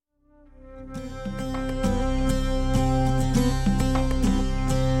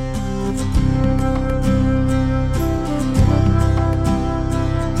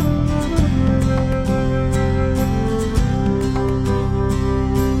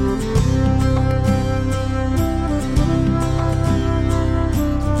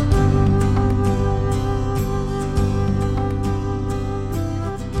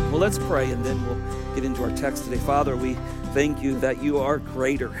pray, and then we'll get into our text today. Father, we thank you that you are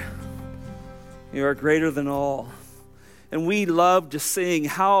greater. You are greater than all. And we love to sing,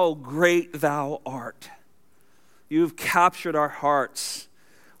 how great thou art. You've captured our hearts.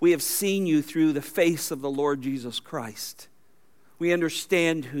 We have seen you through the face of the Lord Jesus Christ. We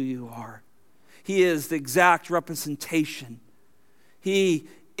understand who you are. He is the exact representation. He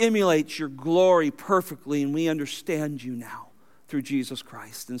emulates your glory perfectly, and we understand you now through Jesus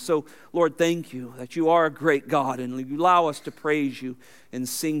Christ. And so, Lord, thank you that you are a great God, and you allow us to praise you and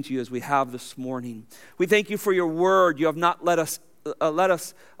sing to you as we have this morning. We thank you for your word. You have not let us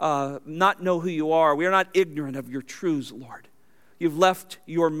not know who you are. We are not ignorant of your truths, Lord. You've left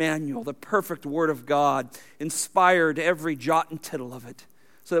your manual, the perfect word of God, inspired every jot and tittle of it,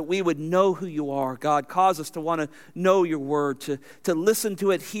 so that we would know who you are. God, cause us to want to know your word, to listen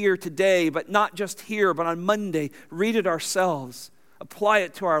to it here today, but not just here, but on Monday. Read it ourselves, apply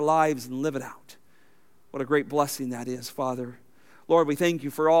it to our lives, and live it out. What a great blessing that is, Father. Lord, we thank you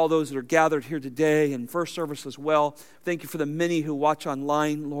for all those that are gathered here today and first service as well. Thank you for the many who watch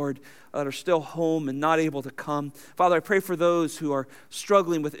online, Lord, that are still home and not able to come. Father, I pray for those who are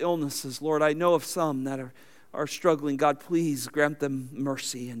struggling with illnesses. Lord, I know of some that are struggling. God, please grant them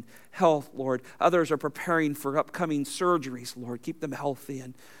mercy and health, Lord. Others are preparing for upcoming surgeries, Lord. Keep them healthy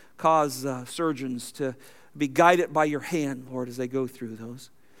and cause surgeons to be guided by your hand, Lord, as they go through those.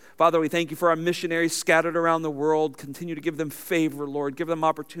 Father, we thank you for our missionaries scattered around the world. Continue to give them favor, Lord. Give them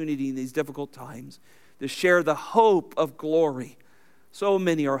opportunity in these difficult times to share the hope of glory. So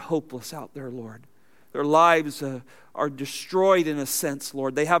many are hopeless out there, Lord. Their lives are destroyed in a sense,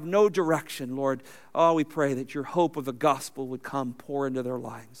 Lord. They have no direction, Lord. Oh, we pray that your hope of the gospel would come pour into their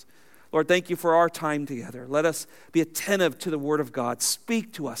lives. Lord, thank you for our time together. Let us be attentive to the word of God.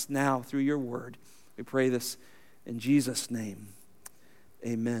 Speak to us now through your word. We pray this in Jesus' name.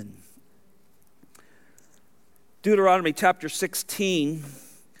 Amen. Deuteronomy chapter 16,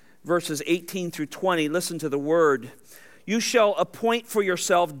 verses 18 through 20. Listen to the word. You shall appoint for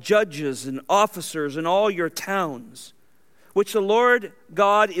yourself judges and officers in all your towns, which the Lord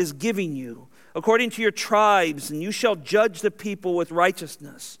God is giving you, according to your tribes, and you shall judge the people with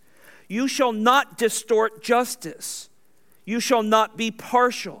righteousness. You shall not distort justice. You shall not be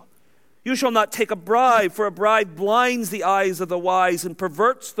partial. You shall not take a bribe, for a bribe blinds the eyes of the wise and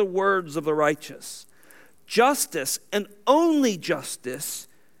perverts the words of the righteous. Justice, and only justice,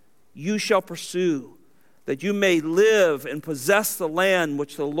 you shall pursue, that you may live and possess the land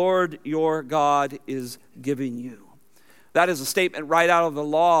which the Lord your God is giving you. That is a statement right out of the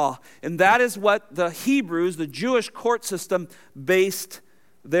law. And that is what the Hebrews, the Jewish court system, based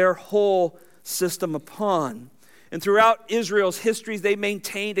their whole system upon. And throughout Israel's history, they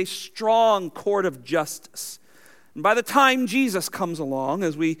maintained a strong court of justice. And by the time Jesus comes along,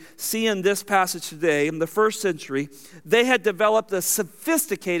 as we see in this passage today, in the first century, they had developed a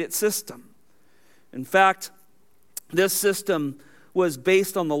sophisticated system. In fact, this system was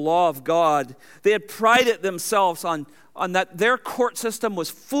based on the law of God. They had prided themselves on that their court system was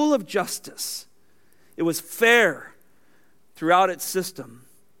full of justice. It was fair throughout its system.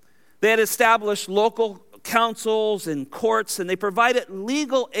 They had established local councils and courts, and they provided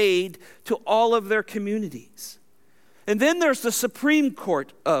legal aid to all of their communities. And then there's the Supreme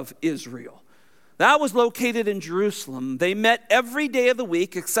Court of Israel. That was located in Jerusalem. They met every day of the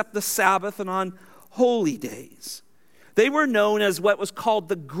week except the Sabbath and on holy days. They were known as what was called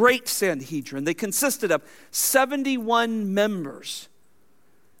the Great Sanhedrin. They consisted of 71 members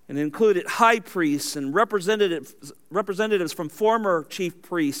and included high priests and representatives from former chief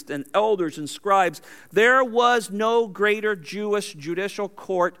priests and elders and scribes. There was no greater Jewish judicial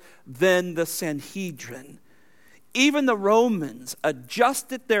court than the Sanhedrin. Even the Romans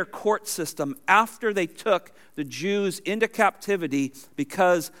adjusted their court system after they took the Jews into captivity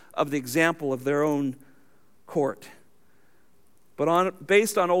because of the example of their own court. But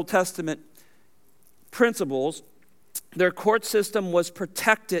based on Old Testament principles, their court system was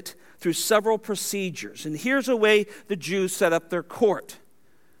protected through several procedures. And here's a way the Jews set up their court.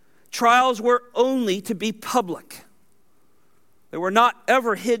 Trials were only to be public. They were not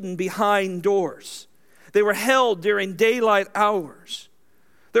ever hidden behind doors. They were held during daylight hours.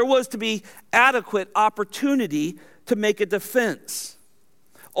 There was to be adequate opportunity to make a defense.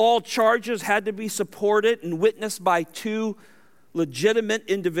 All charges had to be supported and witnessed by two legitimate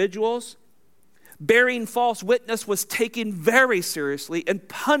individuals. Bearing false witness was taken very seriously and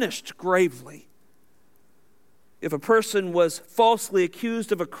punished gravely. If a person was falsely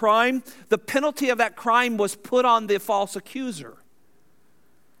accused of a crime, the penalty of that crime was put on the false accuser.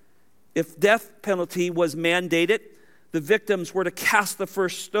 If death penalty was mandated, the victims were to cast the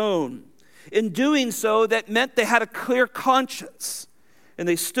first stone. In doing so, that meant they had a clear conscience, and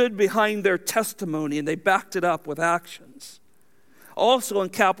they stood behind their testimony, and they backed it up with actions. Also, in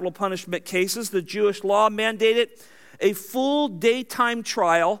capital punishment cases, the Jewish law mandated a full daytime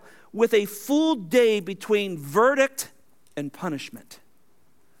trial with a full day between verdict and punishment.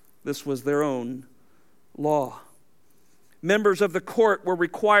 This was their own law. Members of the court were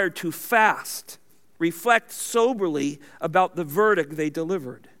required to fast, reflect soberly about the verdict they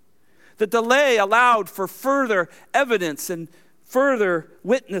delivered. The delay allowed for further evidence and further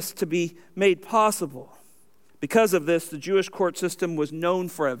witness to be made possible. Because of this, the Jewish court system was known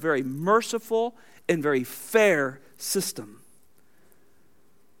for a very merciful and very fair system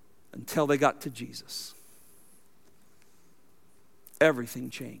until they got to Jesus.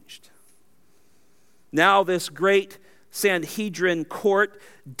 Everything changed. Now this great Sanhedrin court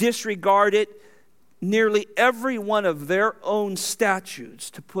disregarded nearly every one of their own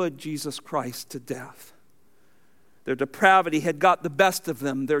statutes to put Jesus Christ to death. Their depravity had got the best of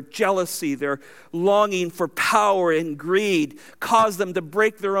them. Their jealousy, their longing for power and greed caused them to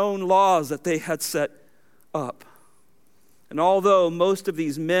break their own laws that they had set up. And although most of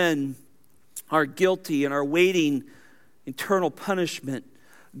these men are guilty and are waiting eternal punishment,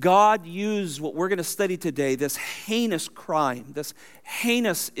 God used what we're going to study today, this heinous crime, this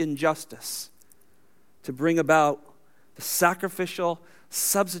heinous injustice, to bring about the sacrificial,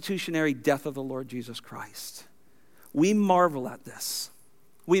 substitutionary death of the Lord Jesus Christ. We marvel at this.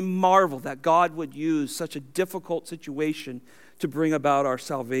 We marvel that God would use such a difficult situation to bring about our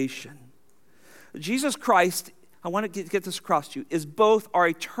salvation. Jesus Christ, I want to get this across to you, is both our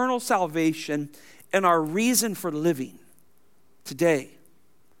eternal salvation and our reason for living today.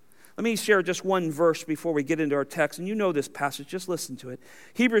 Let me share just one verse before we get into our text, and you know this passage, just listen to it.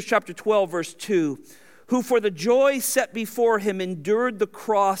 Hebrews chapter 12, verse 2, who for the joy set before him endured the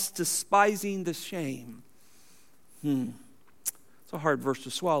cross, despising the shame. It's a hard verse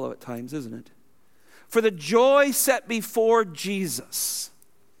to swallow at times, isn't it? For the joy set before Jesus,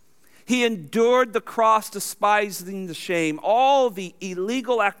 he endured the cross, despising the shame. All the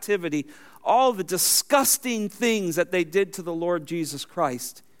illegal activity, all the disgusting things that they did to the Lord Jesus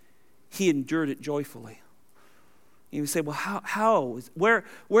Christ, he endured it joyfully. You say, well, how?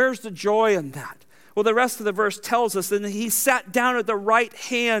 Where's the joy in that? Well, the rest of the verse tells us that he sat down at the right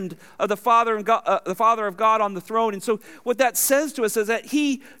hand of the Father of God on the throne. And so what that says to us is that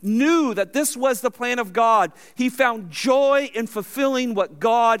he knew that this was the plan of God. He found joy in fulfilling what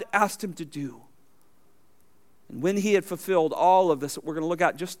God asked him to do. And when he had fulfilled all of this that we're going to look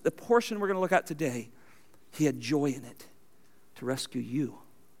at, just the portion we're going to look at today, he had joy in it to rescue you,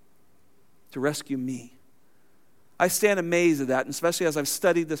 to rescue me. I stand amazed at that, and especially as I've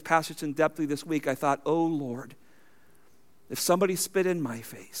studied this passage in depthly this week, I thought, oh Lord, if somebody spit in my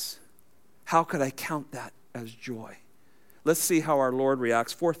face, how could I count that as joy? Let's see how our Lord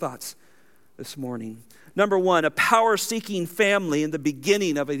reacts. 4 thoughts this morning. Number 1, a power-seeking family in the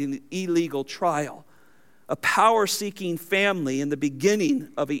beginning of an illegal trial. A power-seeking family in the beginning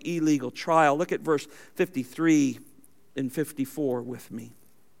of an illegal trial. Look at verse 53 and 54 with me.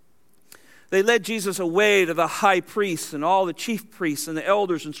 They led Jesus away to the high priests, and all the chief priests and the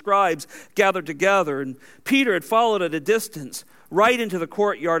elders and scribes gathered together. And Peter had followed at a distance right into the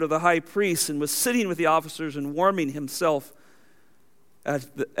courtyard of the high priest and was sitting with the officers and warming himself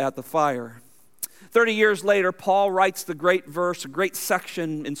at the fire. 30 years later, Paul writes the great verse, a great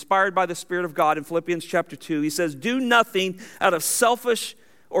section inspired by the Spirit of God in Philippians chapter 2. He says, do nothing out of selfish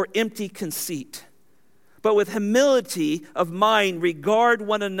or empty conceit, but with humility of mind, regard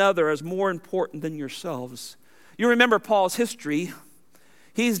one another as more important than yourselves. You remember Paul's history.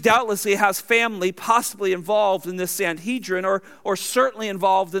 He doubtlessly has family possibly involved in this Sanhedrin or certainly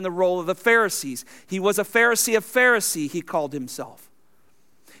involved in the role of the Pharisees. He was a Pharisee of Pharisee, he called himself.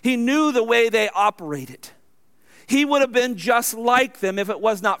 He knew the way they operated. He would have been just like them if it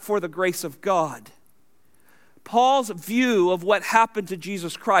was not for the grace of God. Paul's view of what happened to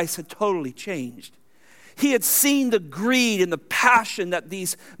Jesus Christ had totally changed. He had seen the greed and the passion that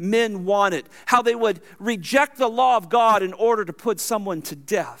these men wanted, how they would reject the law of God in order to put someone to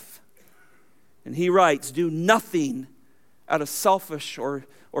death. And he writes, do nothing out of selfish or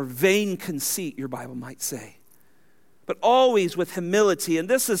vain conceit, your Bible might say, but always with humility. And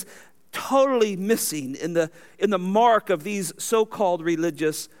this is totally missing in the mark of these so-called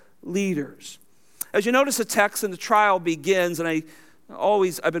religious leaders. As you notice the text and the trial begins, and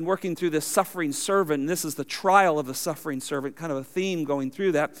I've been working through this suffering servant, and this is the trial of the suffering servant, kind of a theme going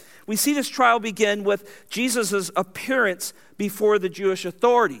through that. We see this trial begin with Jesus' appearance before the Jewish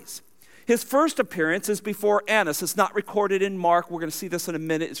authorities. His first appearance is before Annas. It's not recorded in Mark. We're going to see this in a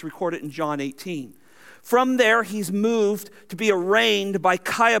minute. It's recorded in John 18. From there, he's moved to be arraigned by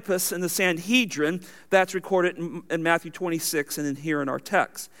Caiaphas in the Sanhedrin. That's recorded in Matthew 26 and in here in our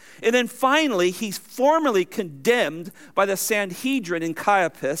text. And then finally, he's formally condemned by the Sanhedrin in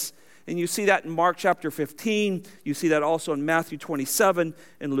Caiaphas. And you see that in Mark chapter 15. You see that also in Matthew 27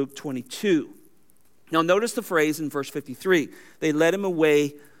 and Luke 22. Now notice the phrase in verse 53. They led him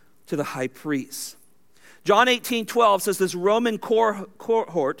away to the high priest. John 18:12 says this Roman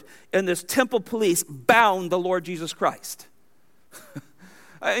cohort and this temple police bound the Lord Jesus Christ.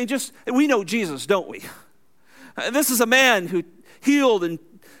 We know Jesus, don't we? This is a man who healed and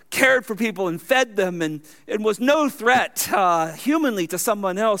cared for people and fed them and was no threat humanly to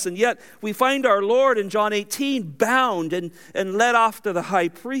someone else. And yet we find our Lord in John 18 bound and led off to the high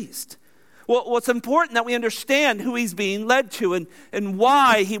priest. Well, what's important that we understand who he's being led to and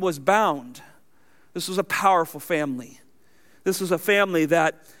why he was bound. This was a powerful family. This was a family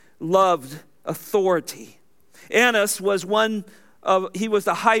that loved authority. Annas was he was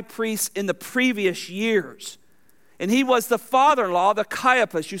the high priest in the previous years. And he was the father-in-law of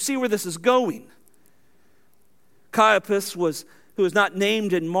Caiaphas. You see where this is going. Caiaphas who is not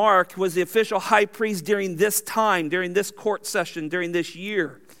named in Mark, was the official high priest during this time, during this court session, during this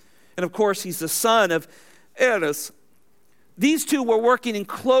year. And of course, he's the son of Annas. These two were working in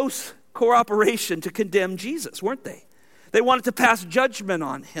close cooperation to condemn Jesus, weren't they? They wanted to pass judgment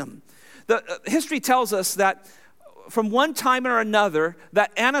on him. History tells us that from one time or another,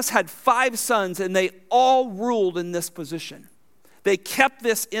 that Annas had 5 sons, and they all ruled in this position. They kept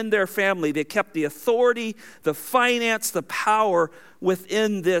this in their family. They kept the authority, the finance, the power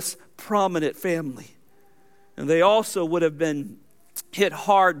within this prominent family. And they also would have been hit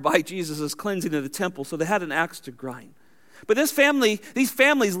hard by Jesus' cleansing of the temple, so they had an axe to grind. But these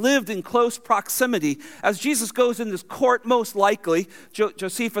families lived in close proximity. As Jesus goes in this court, most likely,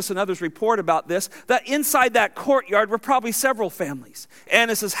 Josephus and others report about this, that inside that courtyard were probably several families.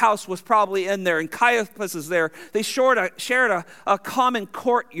 Annas' house was probably in there, and Caiaphas is there. They shared a common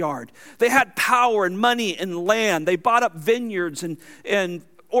courtyard. They had power and money and land. They bought up vineyards and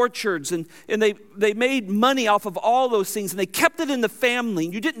orchards, and they made money off of all those things, and they kept it in the family.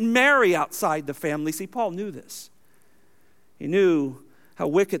 You didn't marry outside the family. See, Paul knew this. He knew how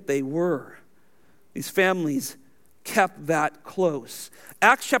wicked they were. These families kept that close.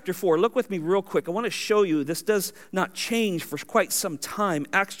 Acts chapter 4, look with me real quick. I want to show you this does not change for quite some time.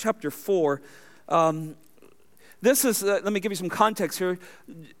 Acts chapter 4. This is, let me give you some context here.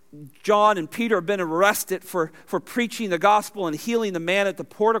 John and Peter have been arrested for preaching the gospel and healing the man at the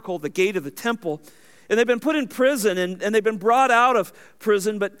portico, the gate of the temple. And they've been put in prison, and they've been brought out of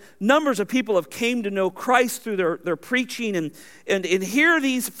prison, but numbers of people have came to know Christ through their preaching. And here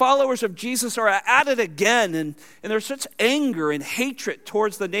these followers of Jesus are at it again, and there's such anger and hatred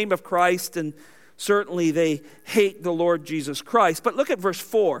towards the name of Christ, and certainly they hate the Lord Jesus Christ. But look at verse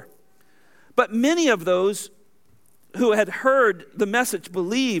 4. But many of those who had heard the message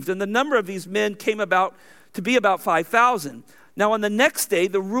believed, and the number of these men came about to be about 5,000. Now on the next day,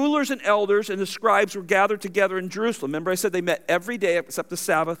 the rulers and elders and the scribes were gathered together in Jerusalem. Remember I said they met every day except the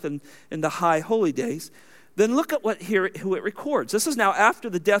Sabbath and the high holy days. Then look at who it records. This is now after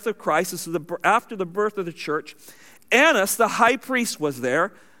the death of Christ. This is after the birth of the church. Annas, the high priest, was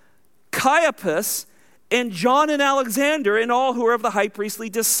there. Caiaphas and John and Alexander and all who are of the high priestly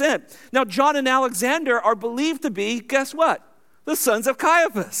descent. Now John and Alexander are believed to be, guess what? The sons of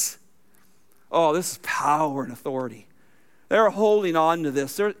Caiaphas. Oh, this is power and authority. They're holding on to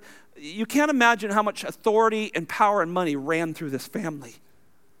this. You can't imagine how much authority and power and money ran through this family.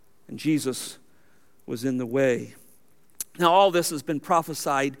 And Jesus was in the way. Now, all this has been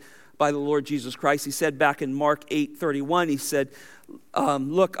prophesied by the Lord Jesus Christ. He said back in Mark 8:31, he said,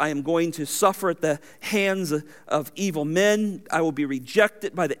 look, I am going to suffer at the hands of evil men. I will be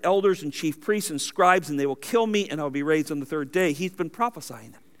rejected by the elders and chief priests and scribes, and they will kill me, and I will be raised on the 3rd day. He's been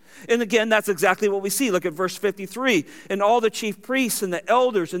prophesying that. And again, that's exactly what we see. Look at verse 53. And all the chief priests and the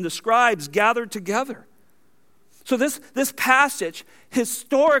elders and the scribes gathered together. So this passage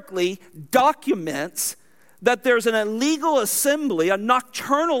historically documents that there's an illegal assembly, a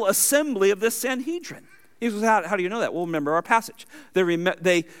nocturnal assembly of this Sanhedrin. He says, how do you know that? Well, remember our passage.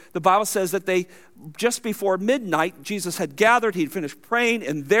 The Bible says that just before midnight, Jesus had gathered, he'd finished praying,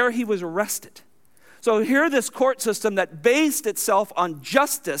 and there he was arrested. So here this court system that based itself on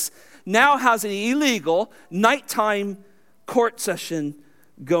justice now has an illegal nighttime court session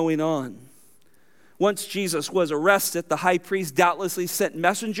going on. Once Jesus was arrested, the high priest doubtlessly sent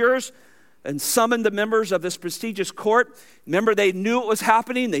messengers and summoned the members of this prestigious court. Remember, they knew what was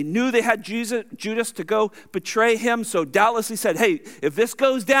happening. They knew they had Judas to go betray him. So doubtlessly said, hey, if this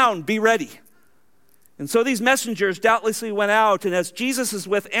goes down, be ready. And so these messengers doubtlessly went out, and as Jesus is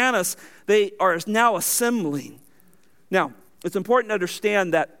with Annas, they are now assembling. Now, it's important to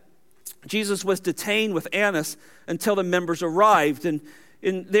understand that Jesus was detained with Annas until the members arrived. And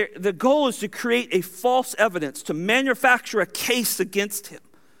the goal is to create a false evidence, to manufacture a case against him.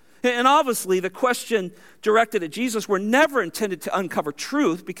 And obviously, the question directed at Jesus were never intended to uncover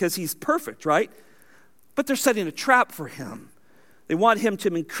truth because he's perfect, right? But they're setting a trap for him. They want him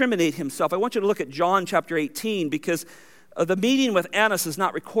to incriminate himself. I want you to look at John chapter 18 because the meeting with Annas is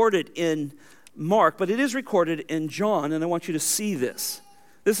not recorded in Mark, but it is recorded in John, and I want you to see this.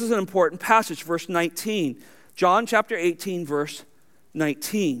 This is an important passage, verse 19. John chapter 18, verse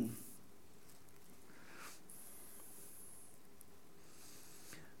 19.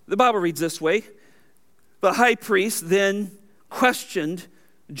 The Bible reads this way. The high priest then questioned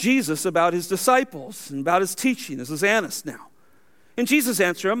Jesus about his disciples and about his teaching. This is Annas now. And Jesus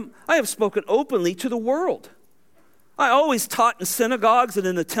answered him, I have spoken openly to the world. I always taught in synagogues and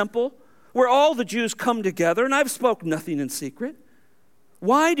in the temple where all the Jews come together, and I've spoken nothing in secret.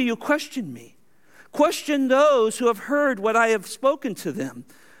 Why do you question me? Question those who have heard what I have spoken to them.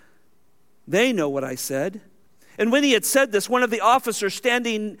 They know what I said. And when he had said this, one of the officers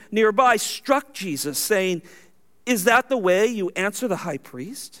standing nearby struck Jesus, saying, is that the way you answer the high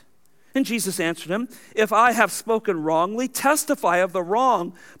priest? And Jesus answered him, if I have spoken wrongly, testify of the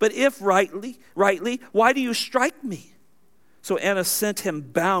wrong. But if rightly, why do you strike me? So Annas sent him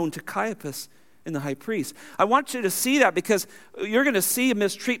bound to Caiaphas and the high priest. I want you to see that because you're going to see a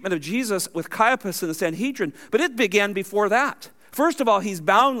mistreatment of Jesus with Caiaphas and the Sanhedrin, but it began before that. First of all, he's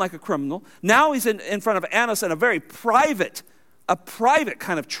bound like a criminal. Now he's in front of Annas in a very private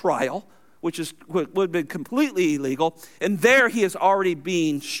kind of trial, which would have been completely illegal. And there he is already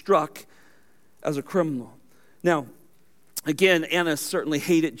being struck as a criminal. Now, again, Annas certainly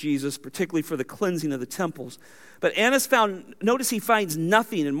hated Jesus, particularly for the cleansing of the temples. But Annas notice he finds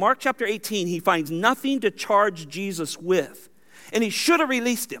nothing. In Mark chapter 18, he finds nothing to charge Jesus with. And he should have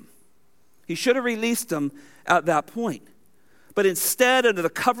released him. He should have released him at that point. But instead, under the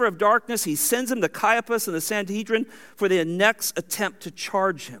cover of darkness, he sends him to Caiaphas and the Sanhedrin for the next attempt to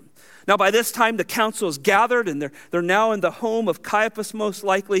charge him. Now, by this time, the council is gathered, and they're now in the home of Caiaphas, most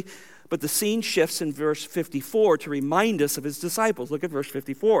likely. But the scene shifts in verse 54 to remind us of his disciples. Look at verse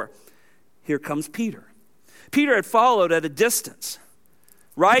 54. Here comes Peter. Peter had followed at a distance,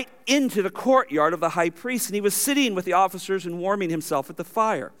 right into the courtyard of the high priest, and he was sitting with the officers and warming himself at the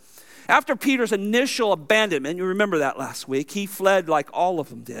fire. After Peter's initial abandonment, you remember that last week, he fled like all of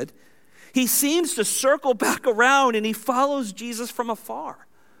them did. He seems to circle back around and he follows Jesus from afar.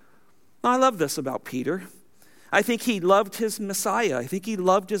 Now, I love this about Peter. I think he loved his Messiah. I think he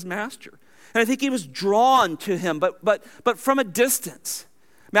loved his master. And I think he was drawn to him, but from a distance.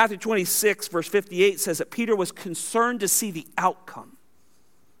 Matthew 26, verse 58 says that Peter was concerned to see the outcome.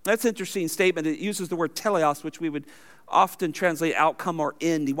 That's an interesting statement. It uses the word teleos, which we would often translate outcome or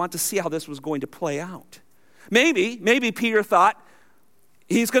end. He wanted to see how this was going to play out. Maybe Peter thought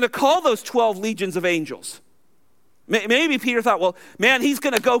he's going to call those 12 legions of angels. Maybe Peter thought, well, man, he's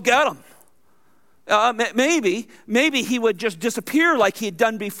going to go get them. Maybe he would just disappear like he had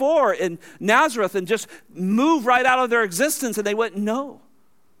done before in Nazareth and just move right out of their existence and they wouldn't know.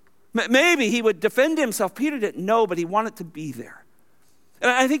 Maybe he would defend himself. Peter didn't know, but he wanted to be there.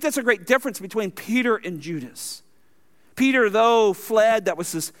 And I think that's a great difference between Peter and Judas. Peter, though, fled. That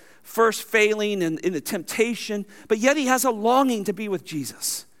was his first failing in the temptation. But yet he has a longing to be with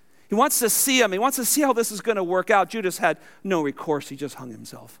Jesus. He wants to see him. He wants to see how this is going to work out. Judas had no recourse. He just hung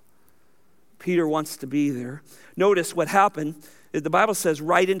himself. Peter wants to be there. Notice what happened. The Bible says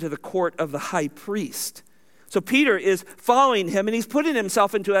right into the court of the high priest. So Peter is following him, and he's putting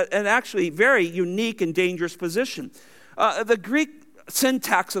himself into an actually very unique and dangerous position. The Greek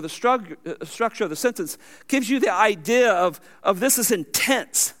syntax of the structure of the sentence gives you the idea of this is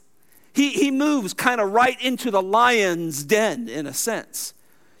intense. He moves kind of right into the lion's den, in a sense.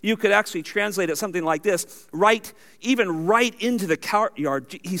 You could actually translate it something like this, right into the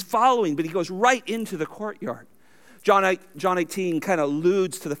courtyard. He's following, but he goes right into the courtyard. John 18 kind of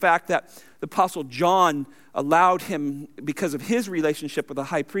alludes to the fact that the Apostle John allowed him, because of his relationship with a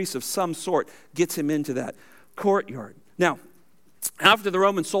high priest of some sort, gets him into that courtyard. Now, after the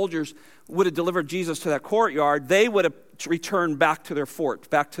Roman soldiers would have delivered Jesus to that courtyard, they would have returned back to their fort,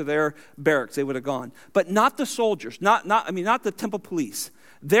 back to their barracks. They would have gone. But not the soldiers, not the temple police,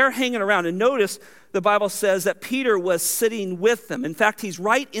 They're hanging around. And notice the Bible says that Peter was sitting with them. In fact, he's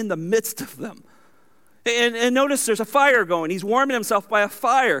right in the midst of them. And notice there's a fire going. He's warming himself by a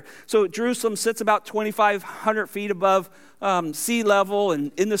fire. So Jerusalem sits about 2,500 feet above sea level.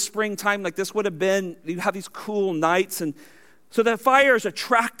 And in the springtime, like this would have been, you have these cool nights. And so the fire is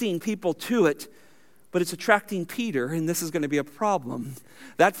attracting people to it. But it's attracting Peter, and this is going to be a problem.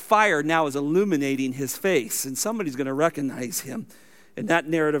 That fire now is illuminating his face, and somebody's going to recognize him. And that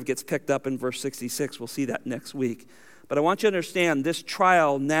narrative gets picked up in verse 66. We'll see that next week. But I want you to understand, this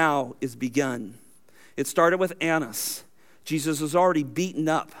trial now is begun. It started with Annas. Jesus was already beaten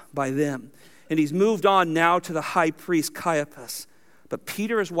up by them. And he's moved on now to the high priest, Caiaphas. But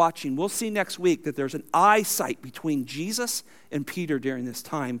Peter is watching. We'll see next week that there's an eyesight between Jesus and Peter during this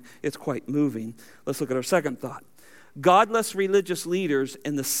time. It's quite moving. Let's look at our second thought. Godless religious leaders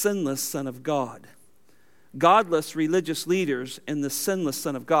and the sinless Son of God. Godless religious leaders and the sinless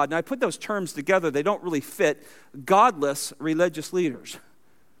Son of God. Now, I put those terms together. They don't really fit. Godless religious leaders.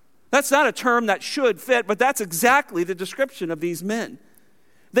 That's not a term that should fit, but that's exactly the description of these men.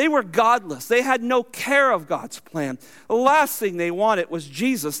 They were godless. They had no care of God's plan. The last thing they wanted was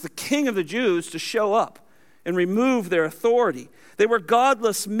Jesus, the King of the Jews, to show up and remove their authority. They were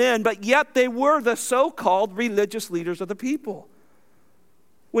godless men, but yet they were the so-called religious leaders of the people.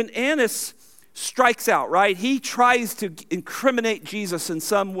 When Annas strikes out, right, he tries to incriminate Jesus in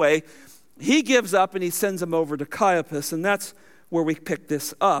some way. He gives up and he sends him over to Caiaphas, and that's where we pick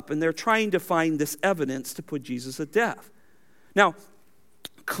this up. And they're trying to find this evidence to put Jesus to death. Now,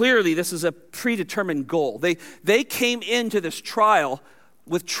 clearly, this is a predetermined goal. They came into this trial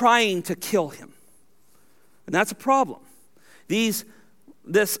with trying to kill him. And that's a problem. This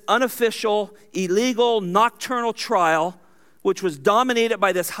unofficial, illegal, nocturnal trial, which was dominated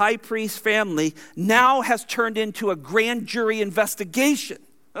by this high priest family, now has turned into a grand jury investigation.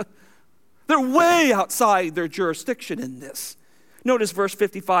 They're way outside their jurisdiction in this. Notice verse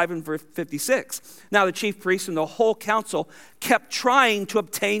 55 and verse 56. Now the chief priests and the whole council kept trying to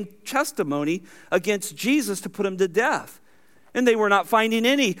obtain testimony against Jesus to put him to death. And they were not finding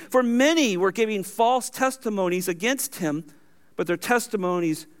any, for many were giving false testimonies against him, but the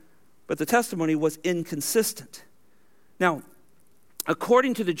testimony was inconsistent. Now,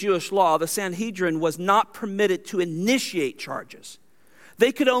 according to the Jewish law, the Sanhedrin was not permitted to initiate charges.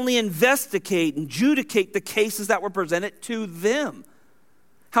 They could only investigate and adjudicate the cases that were presented to them.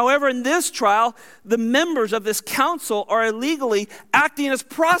 However, in this trial, the members of this council are illegally acting as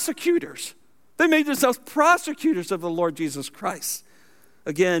prosecutors. They made themselves prosecutors of the Lord Jesus Christ.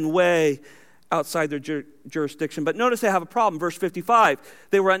 Again, way outside their jurisdiction. But notice they have a problem. Verse 55,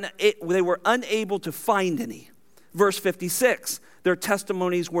 they were unable to find any. Verse 56, their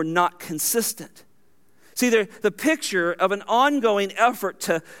testimonies were not consistent. See, the picture of an ongoing effort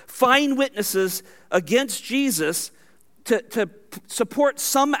to find witnesses against Jesus to support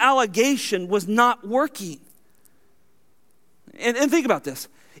some allegation was not working. And think about this.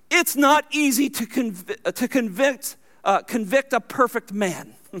 It's not easy to convict a perfect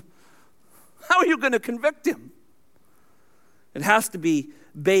man. How are you going to convict him? It has to be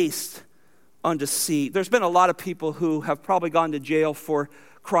based on deceit. There's been a lot of people who have probably gone to jail for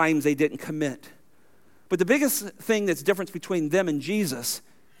crimes they didn't commit. But the biggest thing that's difference between them and Jesus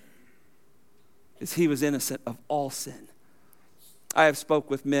is he was innocent of all sin. I have spoke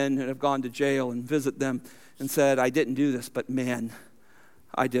with men that have gone to jail and visit them and said, I didn't do this, but man,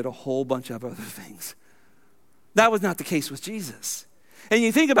 I did a whole bunch of other things. That was not the case with Jesus. And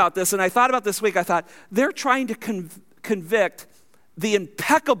you think about this, and I thought about this week, I thought, they're trying to convict the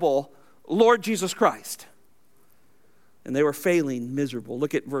impeccable Lord Jesus Christ. And they were failing miserable.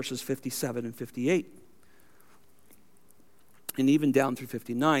 Look at verses 57 and 58. And even down through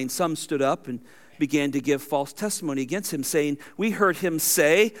 59, some stood up and began to give false testimony against him, saying, we heard him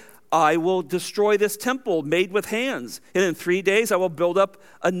say, I will destroy this temple made with hands, and in 3 days I will build up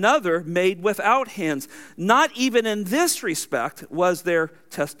another made without hands. Not even in this respect was their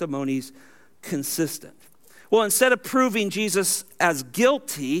testimonies consistent. Well, instead of proving Jesus as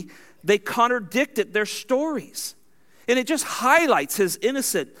guilty, they contradicted their stories. And it just highlights his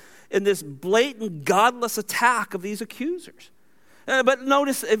innocence in this blatant, godless attack of these accusers. But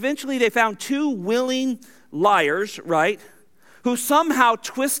notice, eventually they found two willing liars, right, who somehow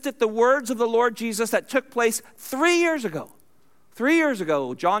twisted the words of the Lord Jesus that took place 3 years ago. 3 years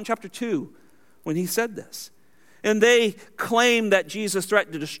ago, John chapter 2, when he said this. And they claimed that Jesus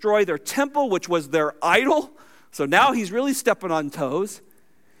threatened to destroy their temple, which was their idol. So now he's really stepping on toes.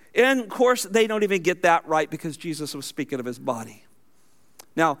 And of course, they don't even get that right because Jesus was speaking of his body.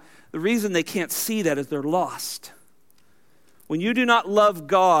 Now, the reason they can't see that is they're lost. when you do not love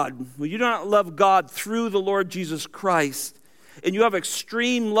God, when you do not love God through the Lord Jesus Christ, and you have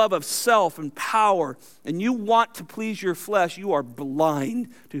extreme love of self and power, and you want to please your flesh, you are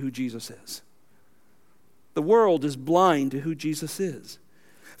blind to who Jesus is. The world is blind to who Jesus is.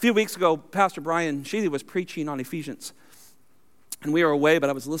 A few weeks ago, Pastor Brian Sheely was preaching on Ephesians. And we were away, but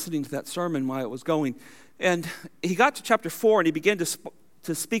I was listening to that sermon while it was going. And he got to chapter 4, and he began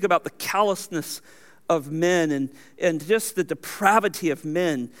to speak about the callousness of men and just the depravity of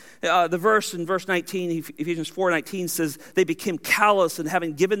men. The verse in verse 19, Ephesians 4:19 says, they became callous and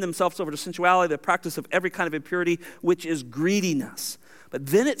having given themselves over to sensuality, the practice of every kind of impurity, which is greediness. But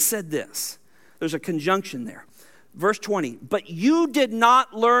then it said this. There's a conjunction there. Verse 20, but you did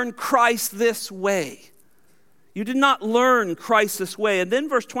not learn Christ this way. You did not learn Christ this way. And then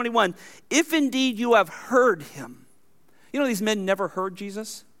verse 21, if indeed you have heard him. You know, these men never heard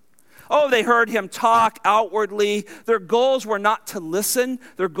Jesus. Oh, they heard him talk outwardly. Their goals were not to listen.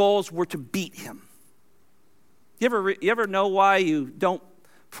 Their goals were to beat him. You ever know why you don't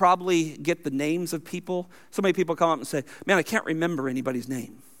probably get the names of people? So many people come up and say, man, I can't remember anybody's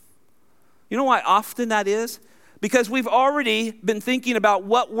name. You know why often that is? Because we've already been thinking about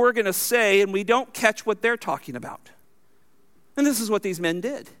what we're going to say, and we don't catch what they're talking about. And this is what these men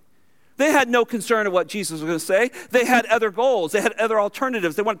did. They had no concern of what Jesus was going to say. They had other goals. They had other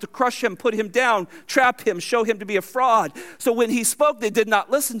alternatives. They wanted to crush him, put him down, trap him, show him to be a fraud. So when he spoke, they did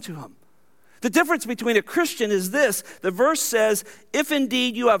not listen to him. The difference between a Christian is this. The verse says, if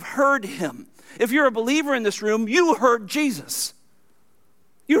indeed you have heard him. If you're a believer in this room, you heard Jesus.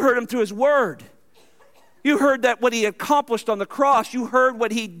 You heard him through his word. You heard that what he accomplished on the cross. You heard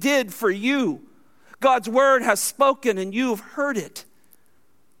what he did for you. God's word has spoken and you've heard it.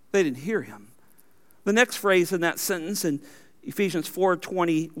 They didn't hear him. The next phrase in that sentence in Ephesians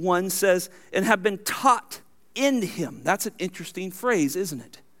 4:21 says, and have been taught in him. That's an interesting phrase, isn't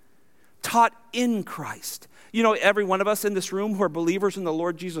it? Taught in Christ. You know, every one of us in this room who are believers in the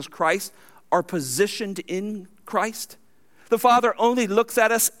Lord Jesus Christ are positioned in Christ. The Father only looks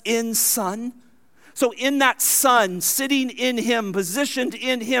at us in Son. So in that Son, sitting in him, positioned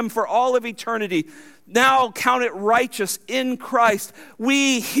in him for all of eternity, now count it righteous in Christ,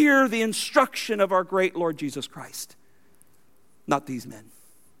 we hear the instruction of our great Lord Jesus Christ. Not these men.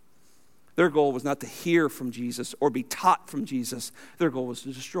 Their goal was not to hear from Jesus or be taught from Jesus. Their goal was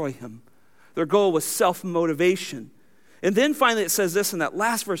to destroy him. Their goal was self-motivation. And then finally it says this in that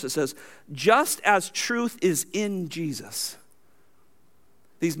last verse, it says, just as truth is in Jesus.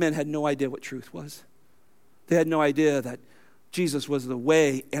 These men had no idea what truth was. They had no idea that Jesus was the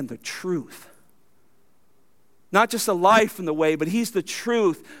way and the truth. Not just the life and the way, but he's the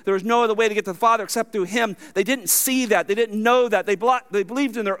truth. There was no other way to get to the Father except through him. They didn't see that. They didn't know that. They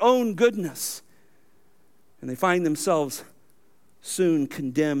believed in their own goodness. And they find themselves soon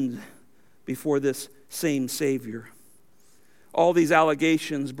condemned before this same Savior. All these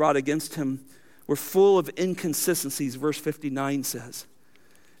allegations brought against him were full of inconsistencies, verse 59 says.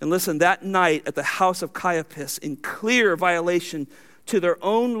 And listen, that night at the house of Caiaphas, in clear violation to their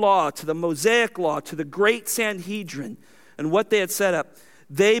own law, to the Mosaic law, to the great Sanhedrin, and what they had set up,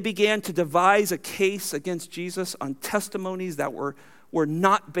 they began to devise a case against Jesus on testimonies that were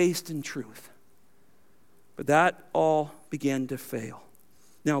not based in truth. But that all began to fail.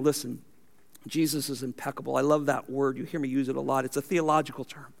 Now listen, Jesus is impeccable. I love that word. You hear me use it a lot. It's a theological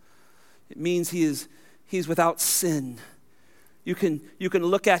term. It means he's without sin. You can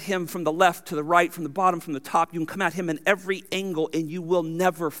look at him from the left to the right, from the bottom, from the top. You can come at him in every angle, and you will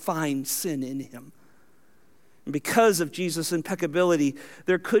never find sin in him. And because of Jesus' impeccability,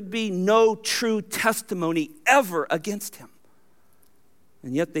 there could be no true testimony ever against him.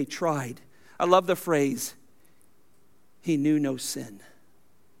 And yet they tried. I love the phrase, he knew no sin.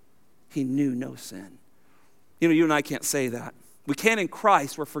 He knew no sin. You know, you and I can't say that. We can in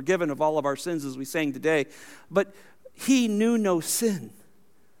Christ. We're forgiven of all of our sins, as we sang today. But he knew no sin.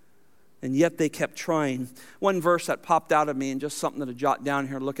 And yet they kept trying. One verse that popped out of me, and just something to jot down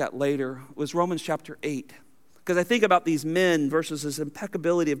here and look at later, was Romans chapter 8. Because I think about these men versus this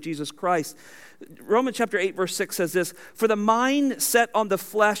impeccability of Jesus Christ. Romans chapter 8 verse 6 says this, for the mind set on the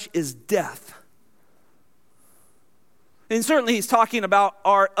flesh is death. And certainly he's talking about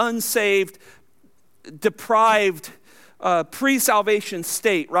our unsaved, deprived, pre-salvation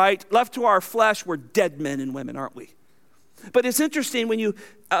state, right? Left to our flesh, we're dead men and women, aren't we? But it's interesting when you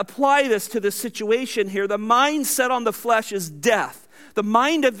apply this to the situation here, the mind set on the flesh is death. The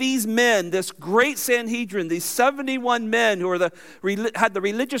mind of these men, this great Sanhedrin, these 71 men who had the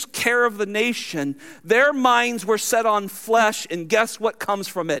religious care of the nation, their minds were set on flesh, and guess what comes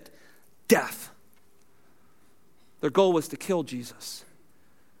from it? Death. Their goal was to kill Jesus.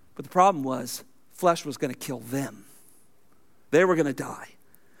 But the problem was, flesh was going to kill them. They were going to die.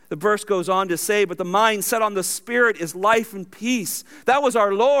 The verse goes on to say, but the mind set on the Spirit is life and peace. That was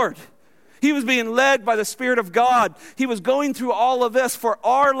our Lord. He was being led by the Spirit of God. He was going through all of this for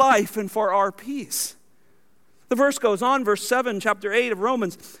our life and for our peace. The verse goes on, verse 7, chapter 8 of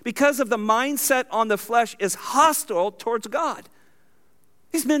Romans, because of the mindset on the flesh is hostile towards God.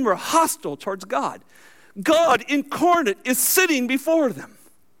 These men were hostile towards God. God incarnate is sitting before them.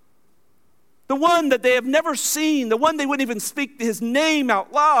 The one that they have never seen, the one they wouldn't even speak his name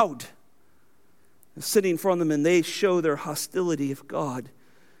out loud, is sitting in front of them, and they show their hostility of God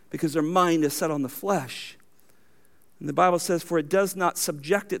because their mind is set on the flesh. And the Bible says, for it does not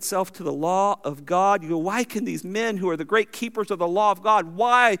subject itself to the law of God. You go, why can these men who are the great keepers of the law of God,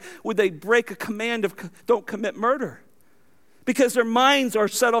 why would they break a command of don't commit murder? Because their minds are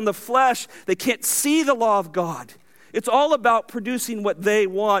set on the flesh. They can't see the law of God. It's all about producing what they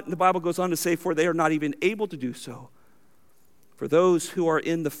want. And the Bible goes on to say, for they are not even able to do so. For those who are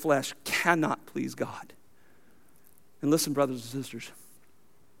in the flesh cannot please God. And listen, brothers and sisters,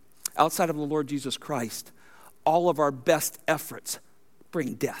 outside of the Lord Jesus Christ, all of our best efforts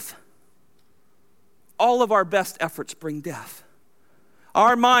bring death. All of our best efforts bring death.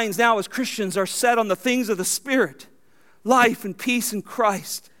 Our minds now as Christians are set on the things of the Spirit, life and peace in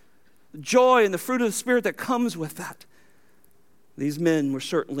Christ, the joy and the fruit of the Spirit that comes with that. These men were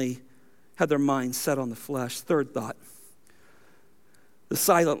certainly had their minds set on the flesh. Third thought, the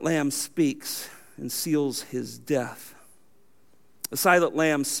silent lamb speaks and seals his death. The silent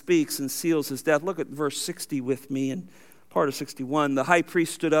lamb speaks and seals his death. Look at verse 60 with me and part of 61. The high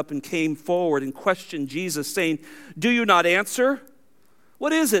priest stood up and came forward and questioned Jesus, saying, do you not answer?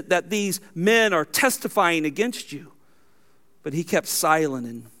 What is it that these men are testifying against you? But he kept silent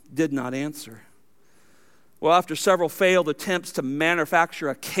and did not answer. Well, after several failed attempts to manufacture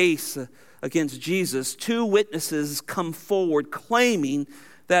a case against Jesus, two witnesses come forward claiming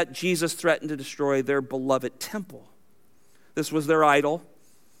that Jesus threatened to destroy their beloved temple. This was their idol.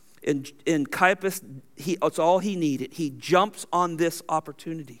 In Caiaphas, it's all he needed. He jumps on this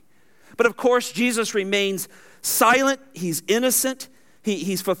opportunity. But of course, Jesus remains silent. He's innocent.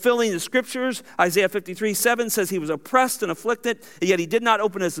 He's fulfilling the scriptures. Isaiah 53:7 says he was oppressed and afflicted, and yet he did not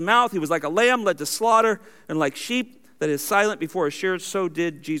open his mouth. He was like a lamb led to slaughter, and like sheep that is silent before his shearers, so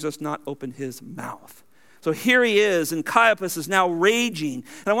did Jesus not open his mouth. So here he is, and Caiaphas is now raging.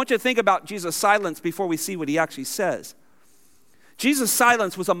 And I want you to think about Jesus' silence before we see what he actually says. Jesus'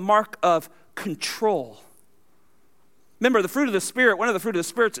 silence was a mark of control. Remember, the fruit of the Spirit, one of the fruit of the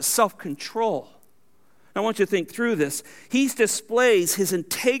Spirit is self-control. I want you to think through this. He displays his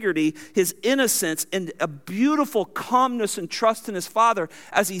integrity, his innocence, and a beautiful calmness and trust in his Father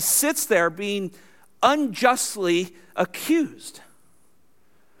as he sits there being unjustly accused.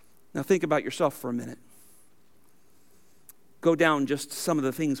 Now think about yourself for a minute. Go down just some of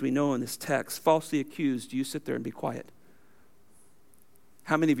the things we know in this text. Falsely accused, do you sit there and be quiet?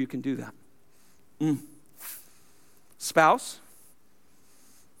 How many of you can do that? Spouse?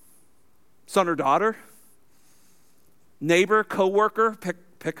 Son or daughter? Neighbor, coworker,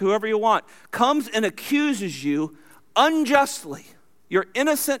 pick whoever you want, comes and accuses you unjustly. You're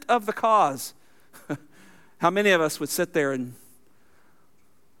innocent of the cause. How many of us would sit there and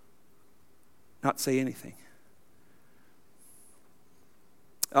not say anything?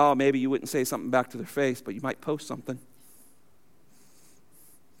 Oh, maybe you wouldn't say something back to their face, but you might post something.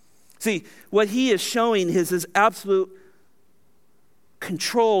 See, what he is showing is his absolute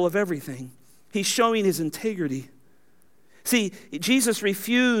control of everything. He's showing his integrity. See, Jesus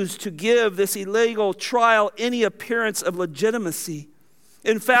refused to give this illegal trial any appearance of legitimacy.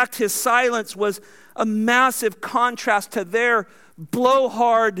 In fact, his silence was a massive contrast to their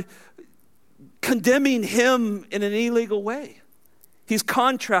blowhard condemning him in an illegal way. He's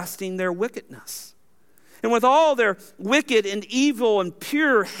contrasting their wickedness. And with all their wicked and evil and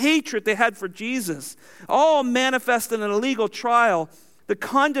pure hatred they had for Jesus, all manifest in an illegal trial, the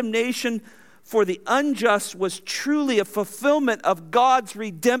condemnation for the unjust was truly a fulfillment of God's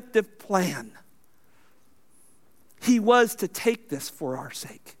redemptive plan. He was to take this for our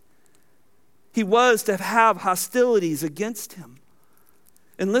sake. He was to have hostilities against him.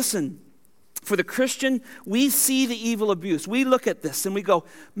 And listen, for the Christian, we see the evil abuse. We look at this and we go,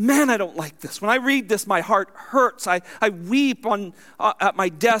 man, I don't like this. When I read this, my heart hurts. I weep at my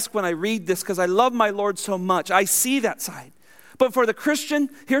desk when I read this because I love my Lord so much. I see that side. But for the Christian,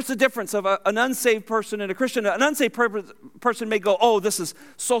 here's the difference of an unsaved person and a Christian. An unsaved person may go, oh, this is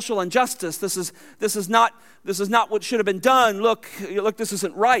social injustice. This is not what should have been done. Look, this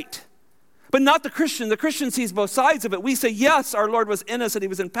isn't right. But not the Christian. The Christian sees both sides of it. We say, yes, our Lord was innocent. He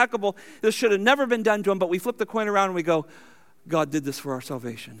was impeccable. This should have never been done to him. But we flip the coin around and we go, God did this for our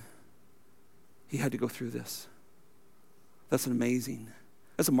salvation. He had to go through this. That's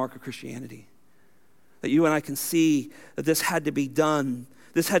that's a mark of Christianity. That you and I can see that this had to be done.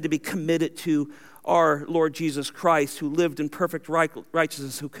 This had to be committed to our Lord Jesus Christ, who lived in perfect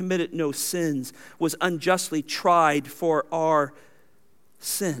righteousness, who committed no sins, was unjustly tried for our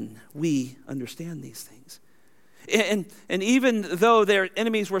sin. We understand these things. And even though their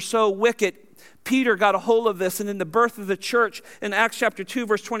enemies were so wicked, Peter got a hold of this, and in the birth of the church, in Acts chapter 2,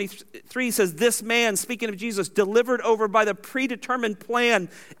 verse 23 says, this man, speaking of Jesus, delivered over by the predetermined plan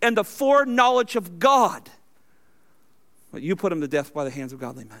and the foreknowledge of God. But you put him to death by the hands of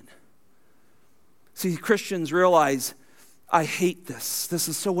godly men. See, Christians realize, I hate this. This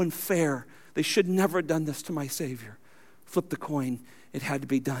is so unfair. They should never have done this to my Savior. Flip the coin. It had to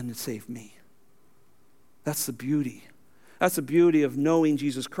be done to save me. That's the beauty. That's the beauty of knowing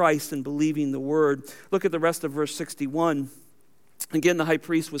Jesus Christ and believing the word. Look at the rest of verse 61. Again, the high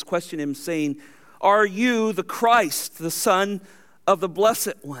priest was questioning him, saying, are you the Christ, the Son of the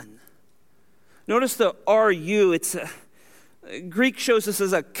Blessed One? Notice the are you. Greek shows this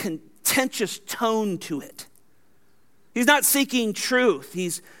as a contentious tone to it. He's not seeking truth.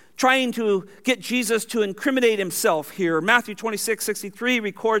 He's trying to get Jesus to incriminate himself here. Matthew 26:63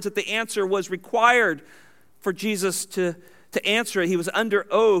 records that the answer was required for Jesus to answer it. He was under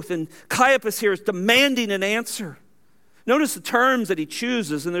oath, and Caiaphas here is demanding an answer. Notice the terms that he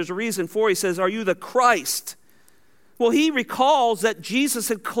chooses, and there's a reason for it. He says, are you the Christ? Well, he recalls that Jesus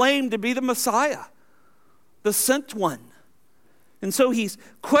had claimed to be the Messiah, the sent one. And so he's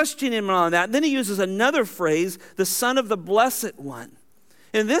questioning him on that. And then he uses another phrase, the Son of the Blessed One.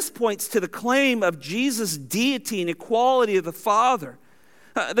 And this points to the claim of Jesus' deity and equality of the Father.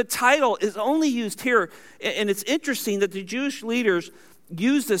 The title is only used here, and it's interesting that the Jewish leaders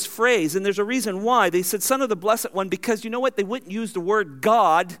use this phrase, and there's a reason why. They said Son of the Blessed One because, you know what, they wouldn't use the word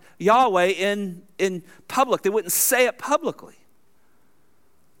God, Yahweh, in public. They wouldn't say it publicly.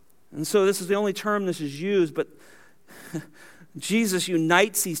 And so this is the only term this is used, but Jesus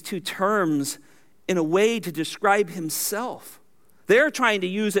unites these two terms in a way to describe himself. They're trying to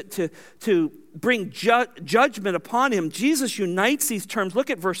use it to bring judgment upon him. Jesus unites these terms. Look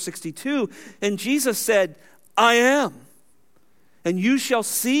at verse 62. And Jesus said, I am. And you shall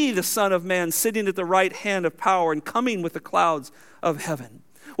see the Son of Man sitting at the right hand of power and coming with the clouds of heaven.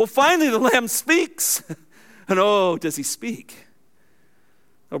 Well, finally the Lamb speaks. And oh, does he speak?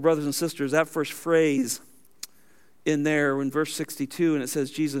 Oh, brothers and sisters, that first phrase in there in verse 62, and it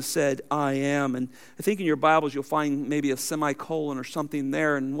says, Jesus said, I am. And I think in your Bibles you'll find maybe a semicolon or something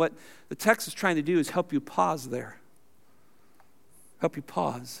there. And what the text is trying to do is help you pause there. Help you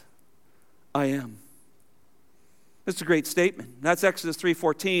pause. I am. That's a great statement. That's Exodus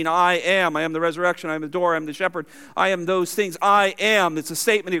 3:14. I am the resurrection, I am the door, I am the shepherd, I am those things. I am. It's a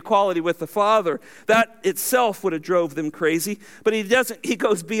statement of equality with the Father. That itself would have drove them crazy. But he doesn't, he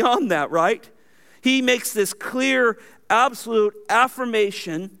goes beyond that, right? He makes this clear, absolute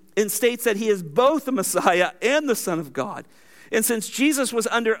affirmation and states that he is both the Messiah and the Son of God. And since Jesus was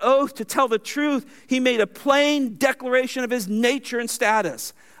under oath to tell the truth, he made a plain declaration of his nature and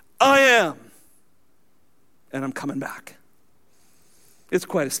status. I am, and I'm coming back. It's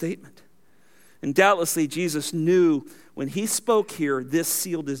quite a statement. And doubtlessly, Jesus knew when he spoke here, this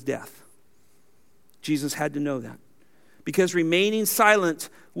sealed his death. Jesus had to know that. Because remaining silent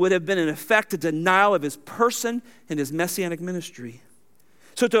would have been, in effect, a denial of his person and his messianic ministry.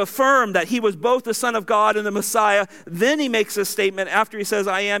 So to affirm that he was both the Son of God and the Messiah, then he makes this statement after he says,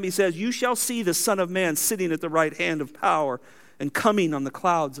 I am, he says, you shall see the Son of Man sitting at the right hand of power and coming on the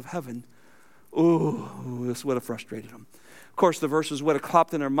clouds of heaven. Oh, this would have frustrated them. Of course, the verses would have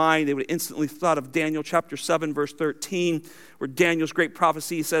popped in their mind. They would have instantly thought of Daniel chapter 7, verse 13, where Daniel's great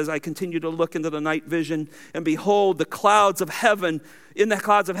prophecy says, I continue to look into the night vision, and behold, the clouds of heaven, in the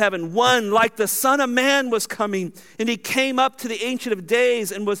clouds of heaven, one like the Son of Man was coming, and he came up to the Ancient of Days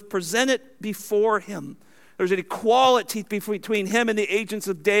and was presented before him. There's an equality between him and the Ancients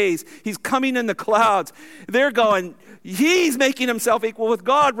of Days. He's coming in the clouds. They're going, he's making himself equal with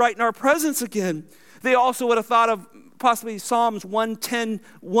God right in our presence again. They also would have thought of possibly Psalms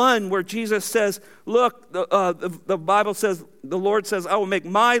 110:1, where Jesus says, look, the Bible says, the Lord says, I will make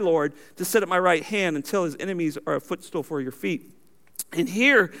my Lord to sit at my right hand until his enemies are a footstool for your feet. And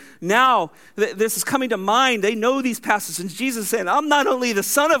here, now, this is coming to mind. They know these passages. And Jesus is saying, I'm not only the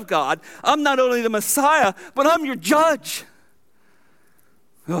Son of God, I'm not only the Messiah, but I'm your judge.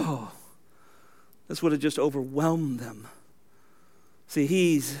 Oh, this would have just overwhelmed them.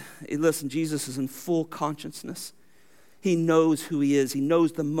 See, listen, Jesus is in full consciousness. He knows who he is. He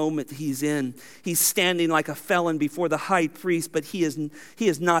knows the moment he's in. He's standing like a felon before the high priest, but he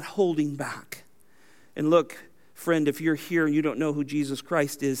is not holding back. And look, friend, if you're here and you don't know who Jesus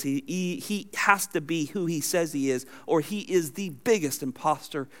Christ is, he has to be who he says he is, or he is the biggest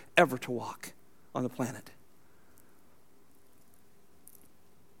imposter ever to walk on the planet.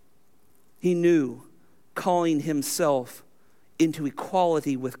 He knew calling himself into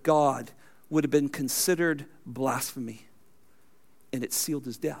equality with God would have been considered blasphemy, and it sealed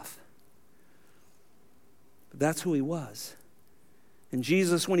his death. But that's who he was. And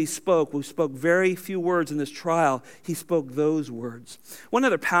Jesus, when he spoke very few words in this trial. He spoke those words. One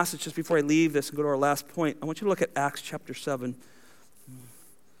other passage, just before I leave this and go to our last point, I want you to look at Acts chapter 7.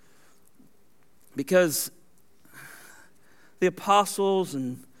 Because the apostles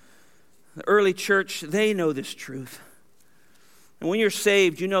and the early church, they know this truth. And when you're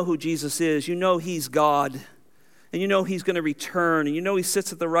saved, you know who Jesus is. You know he's God. And you know he's going to return. And you know he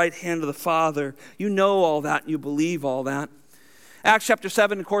sits at the right hand of the Father. You know all that and you believe all that. Acts chapter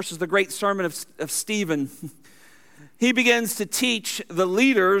 7, of course, is the great sermon of Stephen. He begins to teach the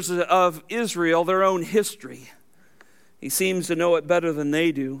leaders of Israel their own history. He seems to know it better than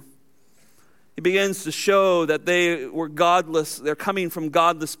they do. He begins to show that they were godless. They're coming from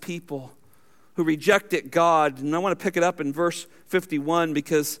godless people who rejected God. And I want to pick it up in verse 51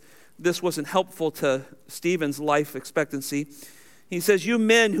 because this wasn't helpful to Stephen's life expectancy. He says, "You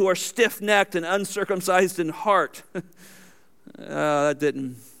men who are stiff-necked and uncircumcised in heart." That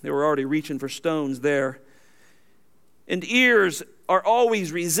didn't. They were already reaching for stones there. "And ears are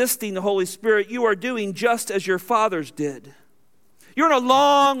always resisting the Holy Spirit. You are doing just as your fathers did." You're in a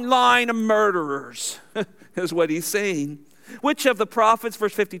long line of murderers, is what he's saying. "Which of the prophets,"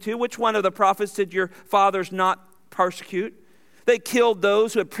 verse 52, "which one of the prophets did your fathers not persecute? They killed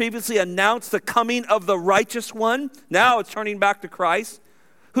those who had previously announced the coming of the righteous one." Now it's turning back to Christ.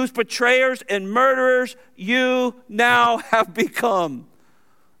 "Whose betrayers and murderers you now have become."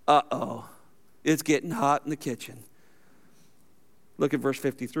 Uh-oh. It's getting hot in the kitchen. Look at verse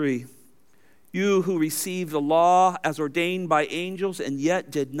 53. "You who received the law as ordained by angels and yet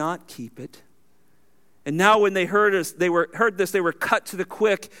did not keep it. And now when they heard this, they were cut to the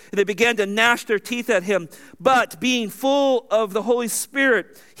quick, and they began to gnash their teeth at him. But being full of the Holy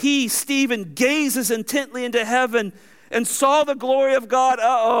Spirit, he, Stephen, gazes intently into heaven and saw the glory of God,"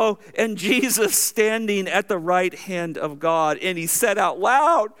 and Jesus standing at the right hand of God. "And he said out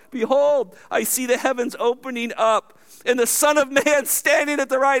loud, 'Behold, I see the heavens opening up, and the Son of Man standing at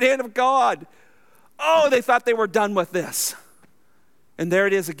the right hand of God.'" Oh, they thought they were done with this. And there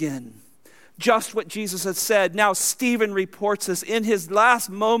it is again. Just what Jesus had said. Now Stephen reports this in his last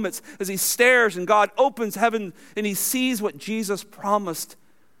moments as he stares and God opens heaven and he sees what Jesus promised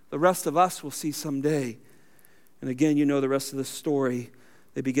the rest of us will see someday. And again, you know the rest of the story.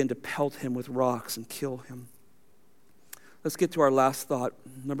 They begin to pelt him with rocks and kill him. Let's get to our last thought.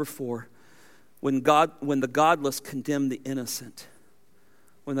 Number 4. When the godless condemn the innocent.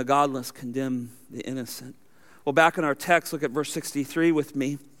 When the godless condemn the innocent. Well, back in our text, look at verse 63 with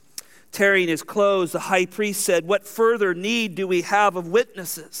me. Tearing his clothes, the high priest said, "What further need do we have of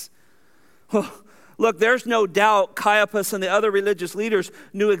witnesses?" Well, look, there's no doubt Caiaphas and the other religious leaders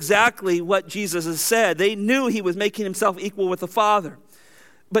knew exactly what Jesus had said. They knew he was making himself equal with the Father.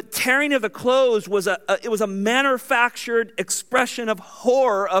 But tearing of the clothes was a manufactured expression of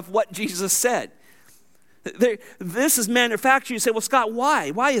horror of what Jesus said. This is manufactured. You say, "Well, Scott,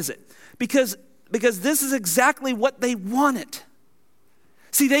 why? Why is it?" Because this is exactly what they wanted.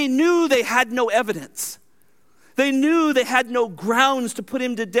 See, they knew they had no evidence. They knew they had no grounds to put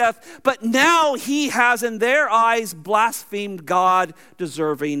him to death. But now he has, in their eyes, blasphemed God,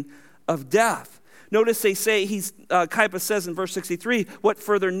 deserving of death. Notice they say, Caiaphas says in verse 63, "What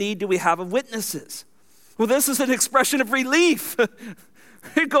further need do we have of witnesses?" Well, this is an expression of relief.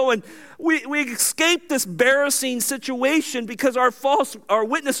 They're going, we escaped this embarrassing situation because our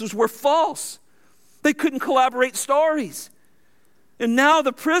witnesses were false. They couldn't corroborate stories. And now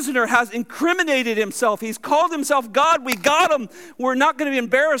the prisoner has incriminated himself. He's called himself God. We got him. We're not going to be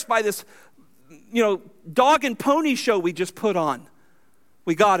embarrassed by this, dog and pony show we just put on.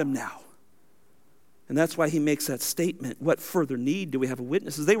 We got him now. And that's why he makes that statement. What further need do we have of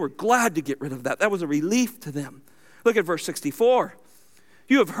witnesses? They were glad to get rid of that. That was a relief to them. Look at verse 64.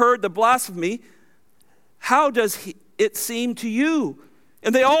 "You have heard the blasphemy. How does it seem to you?"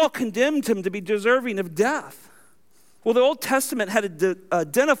 And they all condemned him to be deserving of death. Well, the Old Testament had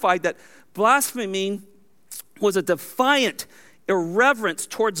identified that blasphemy was a defiant irreverence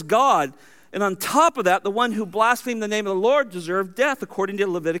towards God. And on top of that, the one who blasphemed the name of the Lord deserved death, according to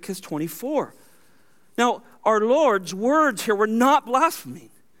Leviticus 24. Now, our Lord's words here were not blasphemy,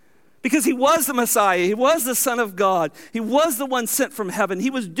 because he was the Messiah. He was the Son of God. He was the one sent from heaven.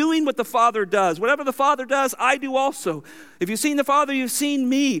 He was doing what the Father does. Whatever the Father does, I do also. If you've seen the Father, you've seen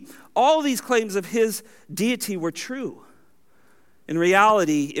me. All these claims of his deity were true. In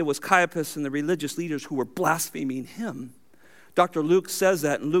reality, it was Caiaphas and the religious leaders who were blaspheming him. Dr. Luke says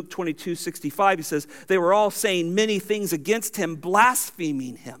that in Luke 22:65. He says, they were all saying many things against him,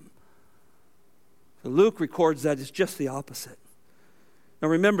 blaspheming him. Luke records that it's just the opposite. Now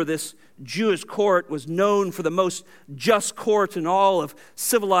remember, this Jewish court was known for the most just court in all of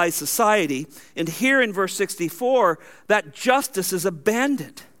civilized society. And here in verse 64, that justice is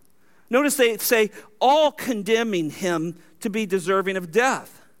abandoned. Notice they say, all condemning him to be deserving of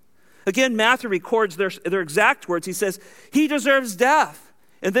death. Again, Matthew records their exact words. He says, he deserves death.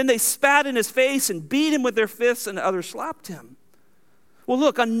 And then they spat in his face and beat him with their fists, and others slapped him. Well,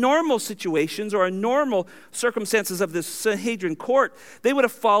 look, on normal situations or on normal circumstances of this Sanhedrin court, they would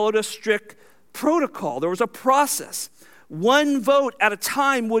have followed a strict protocol. There was a process. One vote at a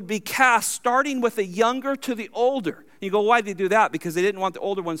time would be cast, starting with the younger to the older. And you go, why did they do that? Because they didn't want the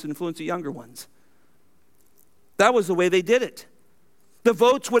older ones to influence the younger ones. That was the way they did it. The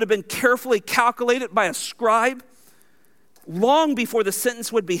votes would have been carefully calculated by a scribe. Long before the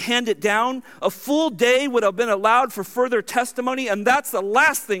sentence would be handed down, a full day would have been allowed for further testimony, and that's the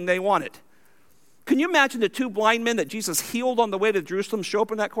last thing they wanted. Can you imagine the two blind men that Jesus healed on the way to Jerusalem show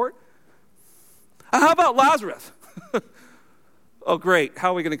up in that court? How about Lazarus? Oh, great.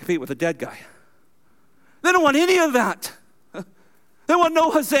 How are we going to compete with a dead guy? They don't want any of that. They want no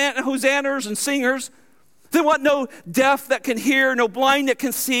hosanners and singers. They want no deaf that can hear, no blind that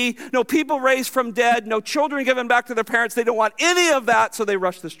can see, no people raised from dead, no children given back to their parents. They don't want any of that, so they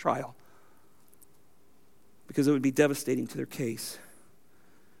rush this trial because it would be devastating to their case.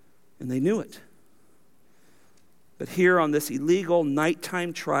 And they knew it. But here on this illegal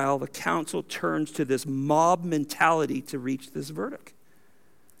nighttime trial, the council turns to this mob mentality to reach this verdict.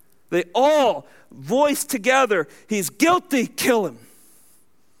 They all voice together, he's guilty, kill him.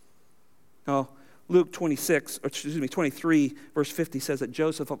 Now, Luke 23, verse 50 says that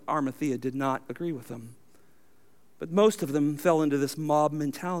Joseph of Arimathea did not agree with them. But most of them fell into this mob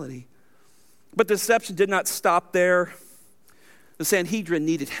mentality. But the deception did not stop there. The Sanhedrin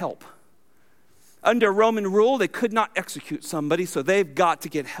needed help. Under Roman rule, they could not execute somebody, so they've got to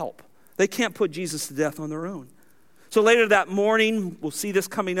get help. They can't put Jesus to death on their own. So later that morning, we'll see this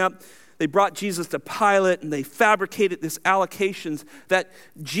coming up, they brought Jesus to Pilate, and they fabricated this allegations that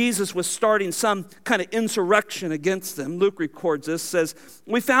Jesus was starting some kind of insurrection against them. Luke records this, says,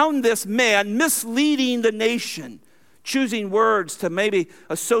 we found this man misleading the nation, choosing words to maybe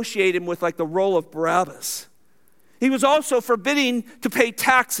associate him with like the role of Barabbas. He was also forbidding to pay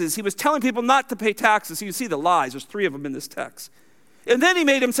taxes. He was telling people not to pay taxes. So you see the lies. There's 3 of them in this text. And then he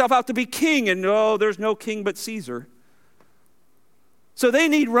made himself out to be king, and no, there's no king but Caesar. So they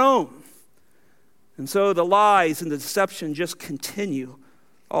need Rome. And so the lies and the deception just continue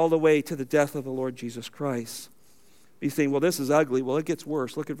all the way to the death of the Lord Jesus Christ. You think, well, this is ugly. Well, it gets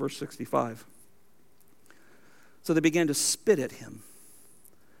worse. Look at verse 65. So they began to spit at him,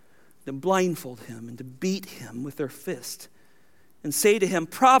 to blindfold him, and to beat him with their fist, and say to him,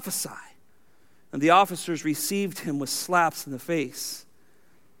 prophesy. And the officers received him with slaps in the face.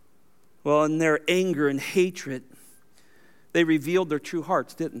 Well, in their anger and hatred, they revealed their true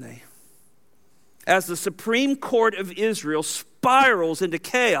hearts, didn't they? As the Supreme Court of Israel spirals into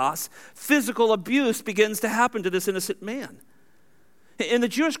chaos, physical abuse begins to happen to this innocent man. In the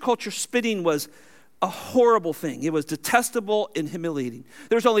Jewish culture, spitting was a horrible thing. It was detestable and humiliating.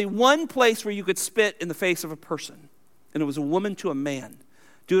 There's only one place where you could spit in the face of a person, and it was a woman to a man.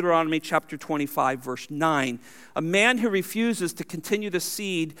 Deuteronomy chapter 25, verse 9. A man who refuses to continue the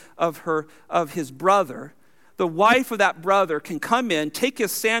seed of his brother, the wife of that brother can come in, take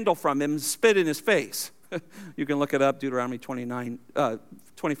his sandal from him, and spit in his face. You can look it up, Deuteronomy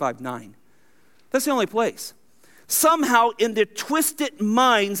 25, 9. That's the only place. Somehow in the twisted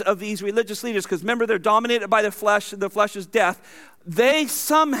minds of these religious leaders, because remember they're dominated by the flesh is death, they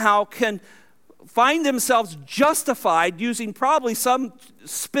somehow can find themselves justified using probably some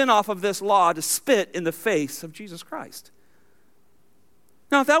spin-off of this law to spit in the face of Jesus Christ.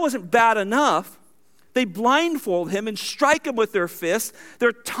 Now, if that wasn't bad enough, they blindfold him and strike him with their fists.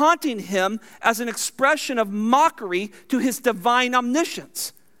 They're taunting him as an expression of mockery to his divine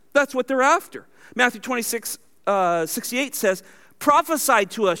omniscience. That's what they're after. Matthew 26, 68 says, prophesy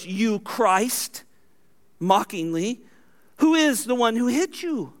to us, you Christ, mockingly, who is the one who hit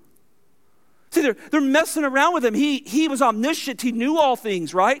you? See, they're messing around with him. He was omniscient. He knew all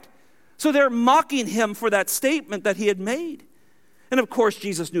things, right? So they're mocking him for that statement that he had made. And of course,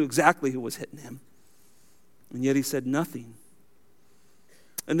 Jesus knew exactly who was hitting him. And yet he said nothing.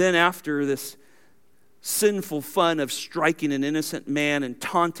 And then after this sinful fun of striking an innocent man and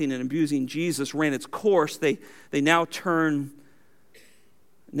taunting and abusing Jesus ran its course, they now turns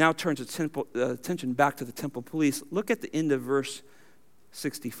attention back to the temple police. Look at the end of verse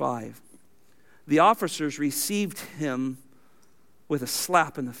 65. The officers received him with a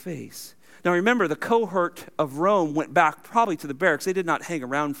slap in the face. Now remember, the cohort of Rome went back probably to the barracks. They did not hang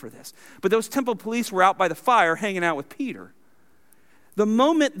around for this. But those temple police were out by the fire hanging out with Peter. The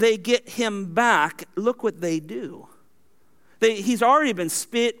moment they get him back, look what they do. He's already been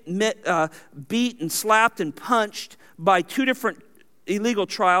beat and slapped and punched by two different illegal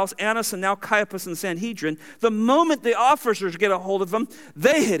trials, Annas and now Caiaphas and Sanhedrin. The moment the officers get a hold of him,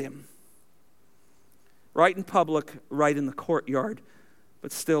 they hit him. Right in public, right in the courtyard,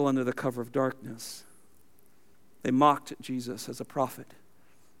 but still under the cover of darkness. They mocked Jesus as a prophet.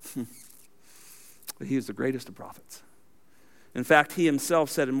 But he is the greatest of prophets. In fact, he himself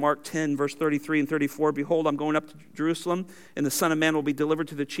said in Mark 10, verse 33 and 34, "Behold, I'm going up to Jerusalem, and the Son of Man will be delivered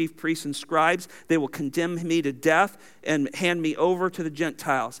to the chief priests and scribes. They will condemn me to death and hand me over to the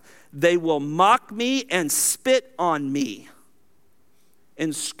Gentiles. They will mock me and spit on me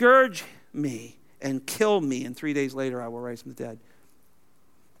and scourge me and kill me, and 3 days later I will rise from the dead."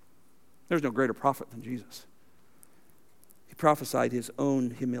 There's no greater prophet than Jesus. He prophesied his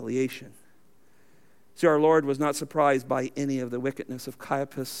own humiliation. See, our Lord was not surprised by any of the wickedness of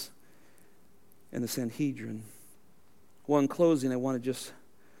Caiaphas and the Sanhedrin. Well, in closing, I want to just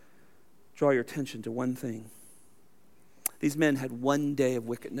draw your attention to one thing. These men had one day of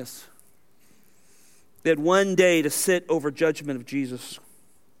wickedness. They had one day to sit over judgment of Jesus.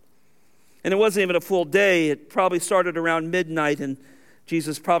 And it wasn't even a full day. It probably started around midnight, and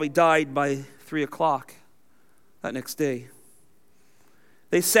Jesus probably died by 3 o'clock that next day.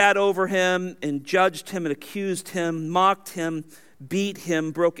 They sat over him and judged him and accused him, mocked him, beat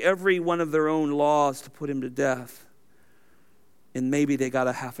him, broke every one of their own laws to put him to death. And maybe they got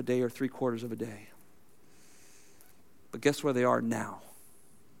a half a day or 3/4 of a day. But guess where they are now?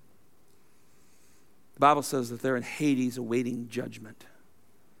 The Bible says that they're in Hades awaiting judgment.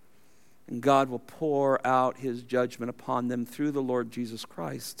 And God will pour out his judgment upon them through the Lord Jesus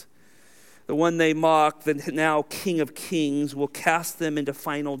Christ. The one they mock, the now King of Kings, will cast them into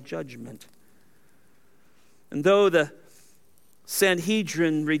final judgment. And though the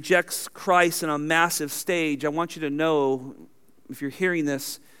Sanhedrin rejects Christ on a massive stage, I want you to know, if you're hearing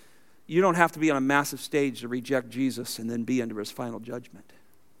this, you don't have to be on a massive stage to reject Jesus and then be under his final judgment.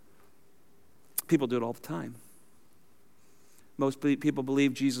 People do it all the time. Most people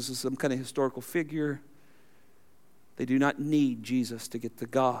believe Jesus is some kind of historical figure. They do not need Jesus to get to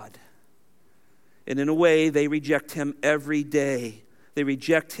God. And in a way, they reject him every day. They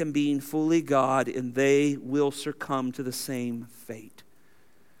reject him being fully God, and they will succumb to the same fate.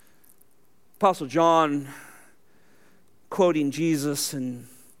 Apostle John, quoting Jesus and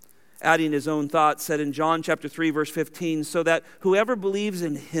adding his own thoughts, said in John chapter 3, verse 15, "So that whoever believes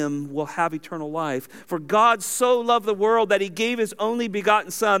in him will have eternal life. For God so loved the world that he gave his only begotten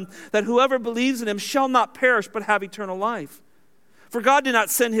Son, that whoever believes in him shall not perish but have eternal life. For God did not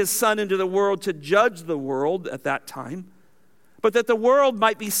send his Son into the world to judge the world at that time, but that the world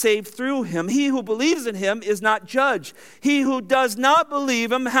might be saved through him. He who believes in him is not judged. He who does not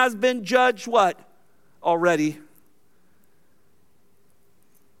believe him has been judged," what? Already.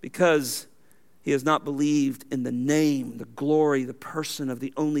 Because he has not believed in the name, the glory, the person of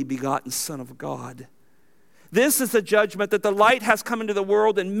the only begotten Son of God. This is the judgment, that the light has come into the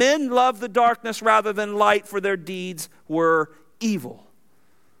world, and men love the darkness rather than light, for their deeds were evil.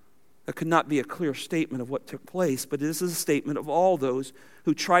 That could not be a clear statement of what took place, but this is a statement of all those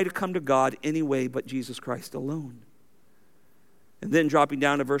who try to come to God any way but Jesus Christ alone. And then dropping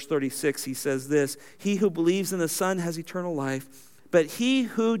down to verse 36, he says this, "He who believes in the Son has eternal life, but he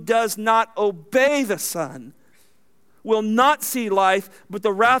who does not obey the Son will not see life, but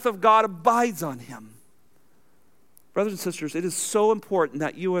the wrath of God abides on him." Brothers and sisters, it is so important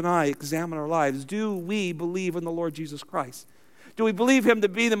that you and I examine our lives. Do we believe in the Lord Jesus Christ? Do we believe him to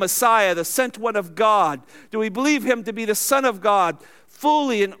be the Messiah, the sent one of God? Do we believe him to be the Son of God,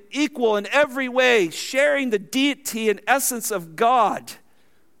 fully and equal in every way, sharing the deity and essence of God?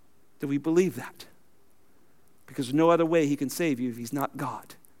 Do we believe that? Because there's no other way he can save you if he's not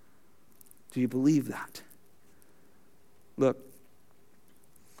God. Do you believe that? Look,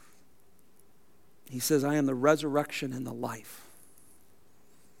 he says, "I am the resurrection and the life.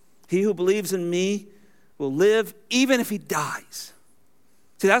 He who believes in me will live even if he dies.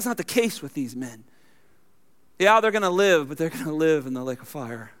 See, that's not the case with these men. Yeah, they're going to live, but they're going to live in the lake of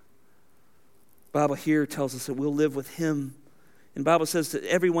fire. The Bible here tells us that we'll live with him. And the Bible says that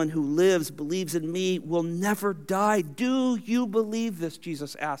everyone who lives, believes in me, will never die. Do you believe this?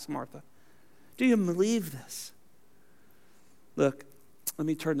 Jesus asked Martha. Do you believe this? Look, let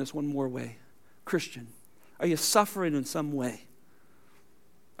me turn this one more way. Christian, are you suffering in some way?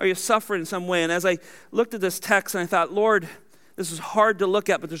 Are you suffering in some way? And as I looked at this text and I thought, Lord, this is hard to look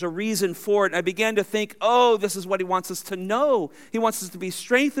at, but there's a reason for it. And I began to think, this is what he wants us to know. He wants us to be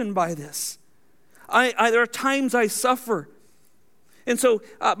strengthened by this. There are times I suffer. And so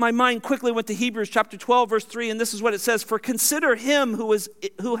my mind quickly went to Hebrews chapter 12, verse 3, and this is what it says. For consider him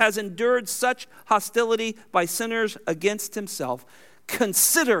who has endured such hostility by sinners against himself.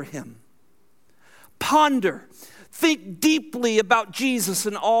 Consider him. Ponder. Think deeply about Jesus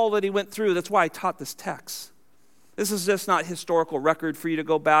and all that he went through. That's why I taught this text. This is just not historical record for you to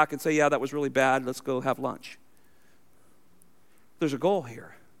go back and say, yeah, that was really bad. Let's go have lunch. There's a goal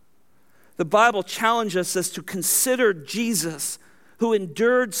here. The Bible challenges us to consider Jesus, who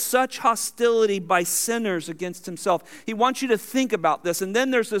endured such hostility by sinners against himself. He wants you to think about this. And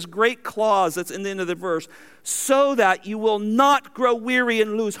then there's this great clause that's in the end of the verse, so that you will not grow weary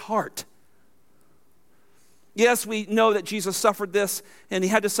and lose heart. Yes, we know that Jesus suffered this, and he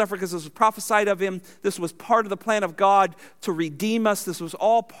had to suffer because it was prophesied of him. This was part of the plan of God to redeem us. This was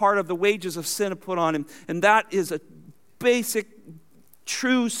all part of the wages of sin put on him. And that is a basic,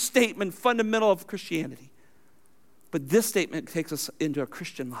 true statement, fundamental of Christianity. But this statement takes us into a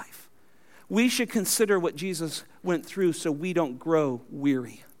Christian life. We should consider what Jesus went through so we don't grow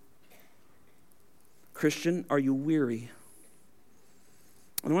weary. Christian, are you weary?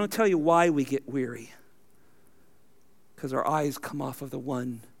 And I want to tell you why we get weary. Because our eyes come off of the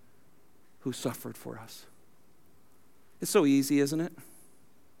one who suffered for us. It's so easy, isn't it?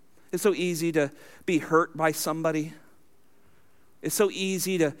 It's so easy to be hurt by somebody. It's so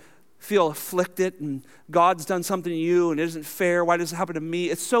easy to feel afflicted and God's done something to you and it isn't fair. Why does it happen to me?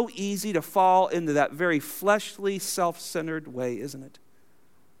 It's so easy to fall into that very fleshly, self-centered way, isn't it?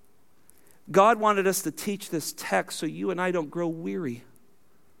 God wanted us to teach this text so you and I don't grow weary.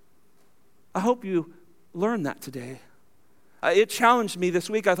 I hope you learn that today. It challenged me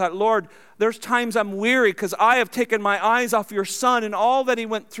this week. I thought, Lord, there's times I'm weary because I have taken my eyes off your son and all that he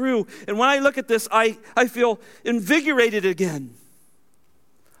went through. And when I look at this, I feel invigorated again.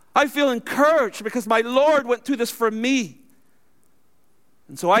 I feel encouraged because my Lord went through this for me.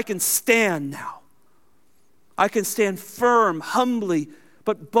 And so I can stand now. I can stand firm, humbly,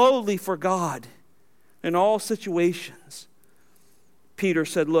 but boldly for God in all situations. Peter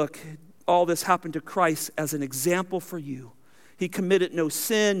said, look, all this happened to Christ as an example for you. He committed no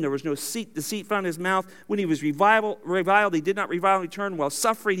sin. There was no deceit found in his mouth. When he was reviled, he did not revile in return. While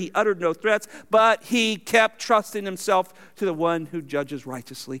suffering, he uttered no threats, but he kept trusting himself to the one who judges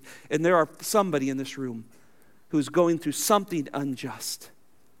righteously. And there are somebody in this room who's going through something unjust.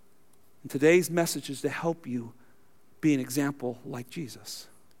 And today's message is to help you be an example like Jesus.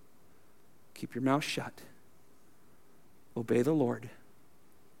 Keep your mouth shut. Obey the Lord.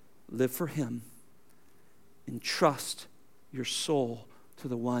 Live for him. And trust your soul to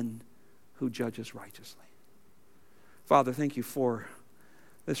the one who judges righteously. Father, thank you for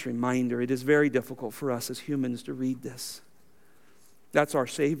this reminder. It is very difficult for us as humans to read this. That's our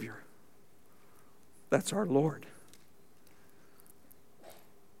Savior. That's our Lord.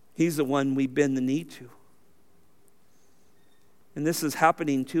 He's the one we bend the knee to. And this is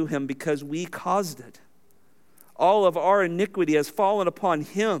happening to him because we caused it. All of our iniquity has fallen upon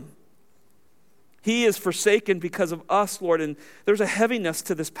him. He is forsaken because of us, Lord. And there's a heaviness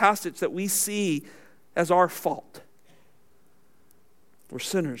to this passage that we see as our fault. We're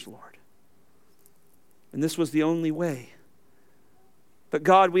sinners, Lord. And this was the only way. But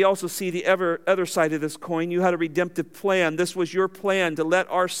God, we also see the other side of this coin. You had a redemptive plan. This was your plan to let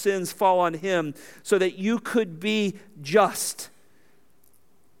our sins fall on him so that you could be just.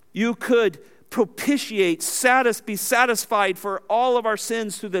 You could propitiate, be satisfied for all of our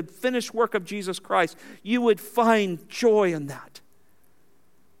sins through the finished work of Jesus Christ. You would find joy in that.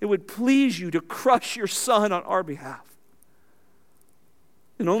 It would please you to crush your son on our behalf.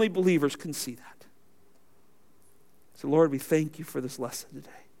 And only believers can see that. So Lord, we thank you for this lesson today.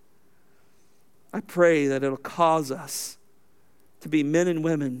 I pray that it'll cause us to be men and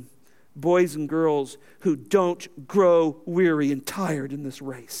women, boys and girls who don't grow weary and tired in this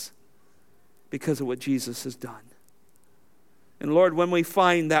race because of what Jesus has done. And Lord, when we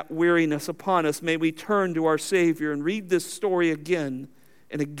find that weariness upon us, may we turn to our Savior and read this story again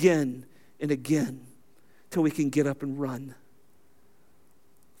and again and again till we can get up and run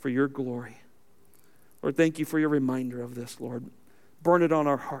for your glory. Lord, thank you for your reminder of this, Lord. Burn it on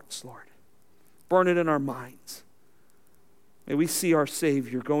our hearts, Lord. Burn it in our minds. May we see our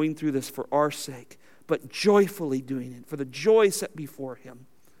Savior going through this for our sake, but joyfully doing it for the joy set before him.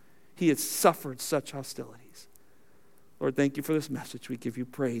 He has suffered such hostilities. Lord, thank you for this message. We give you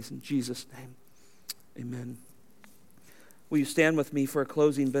praise in Jesus' name. Amen. Will you stand with me for a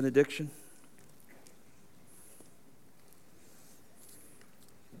closing benediction?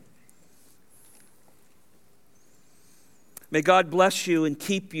 May God bless you and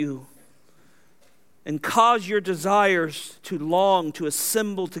keep you and cause your desires to long to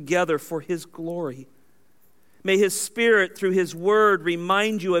assemble together for his glory. May his Spirit, through his word,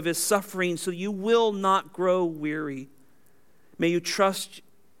 remind you of his suffering so you will not grow weary. May you trust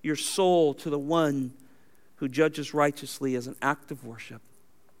your soul to the one who judges righteously as an act of worship.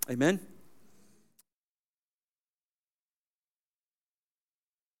 Amen.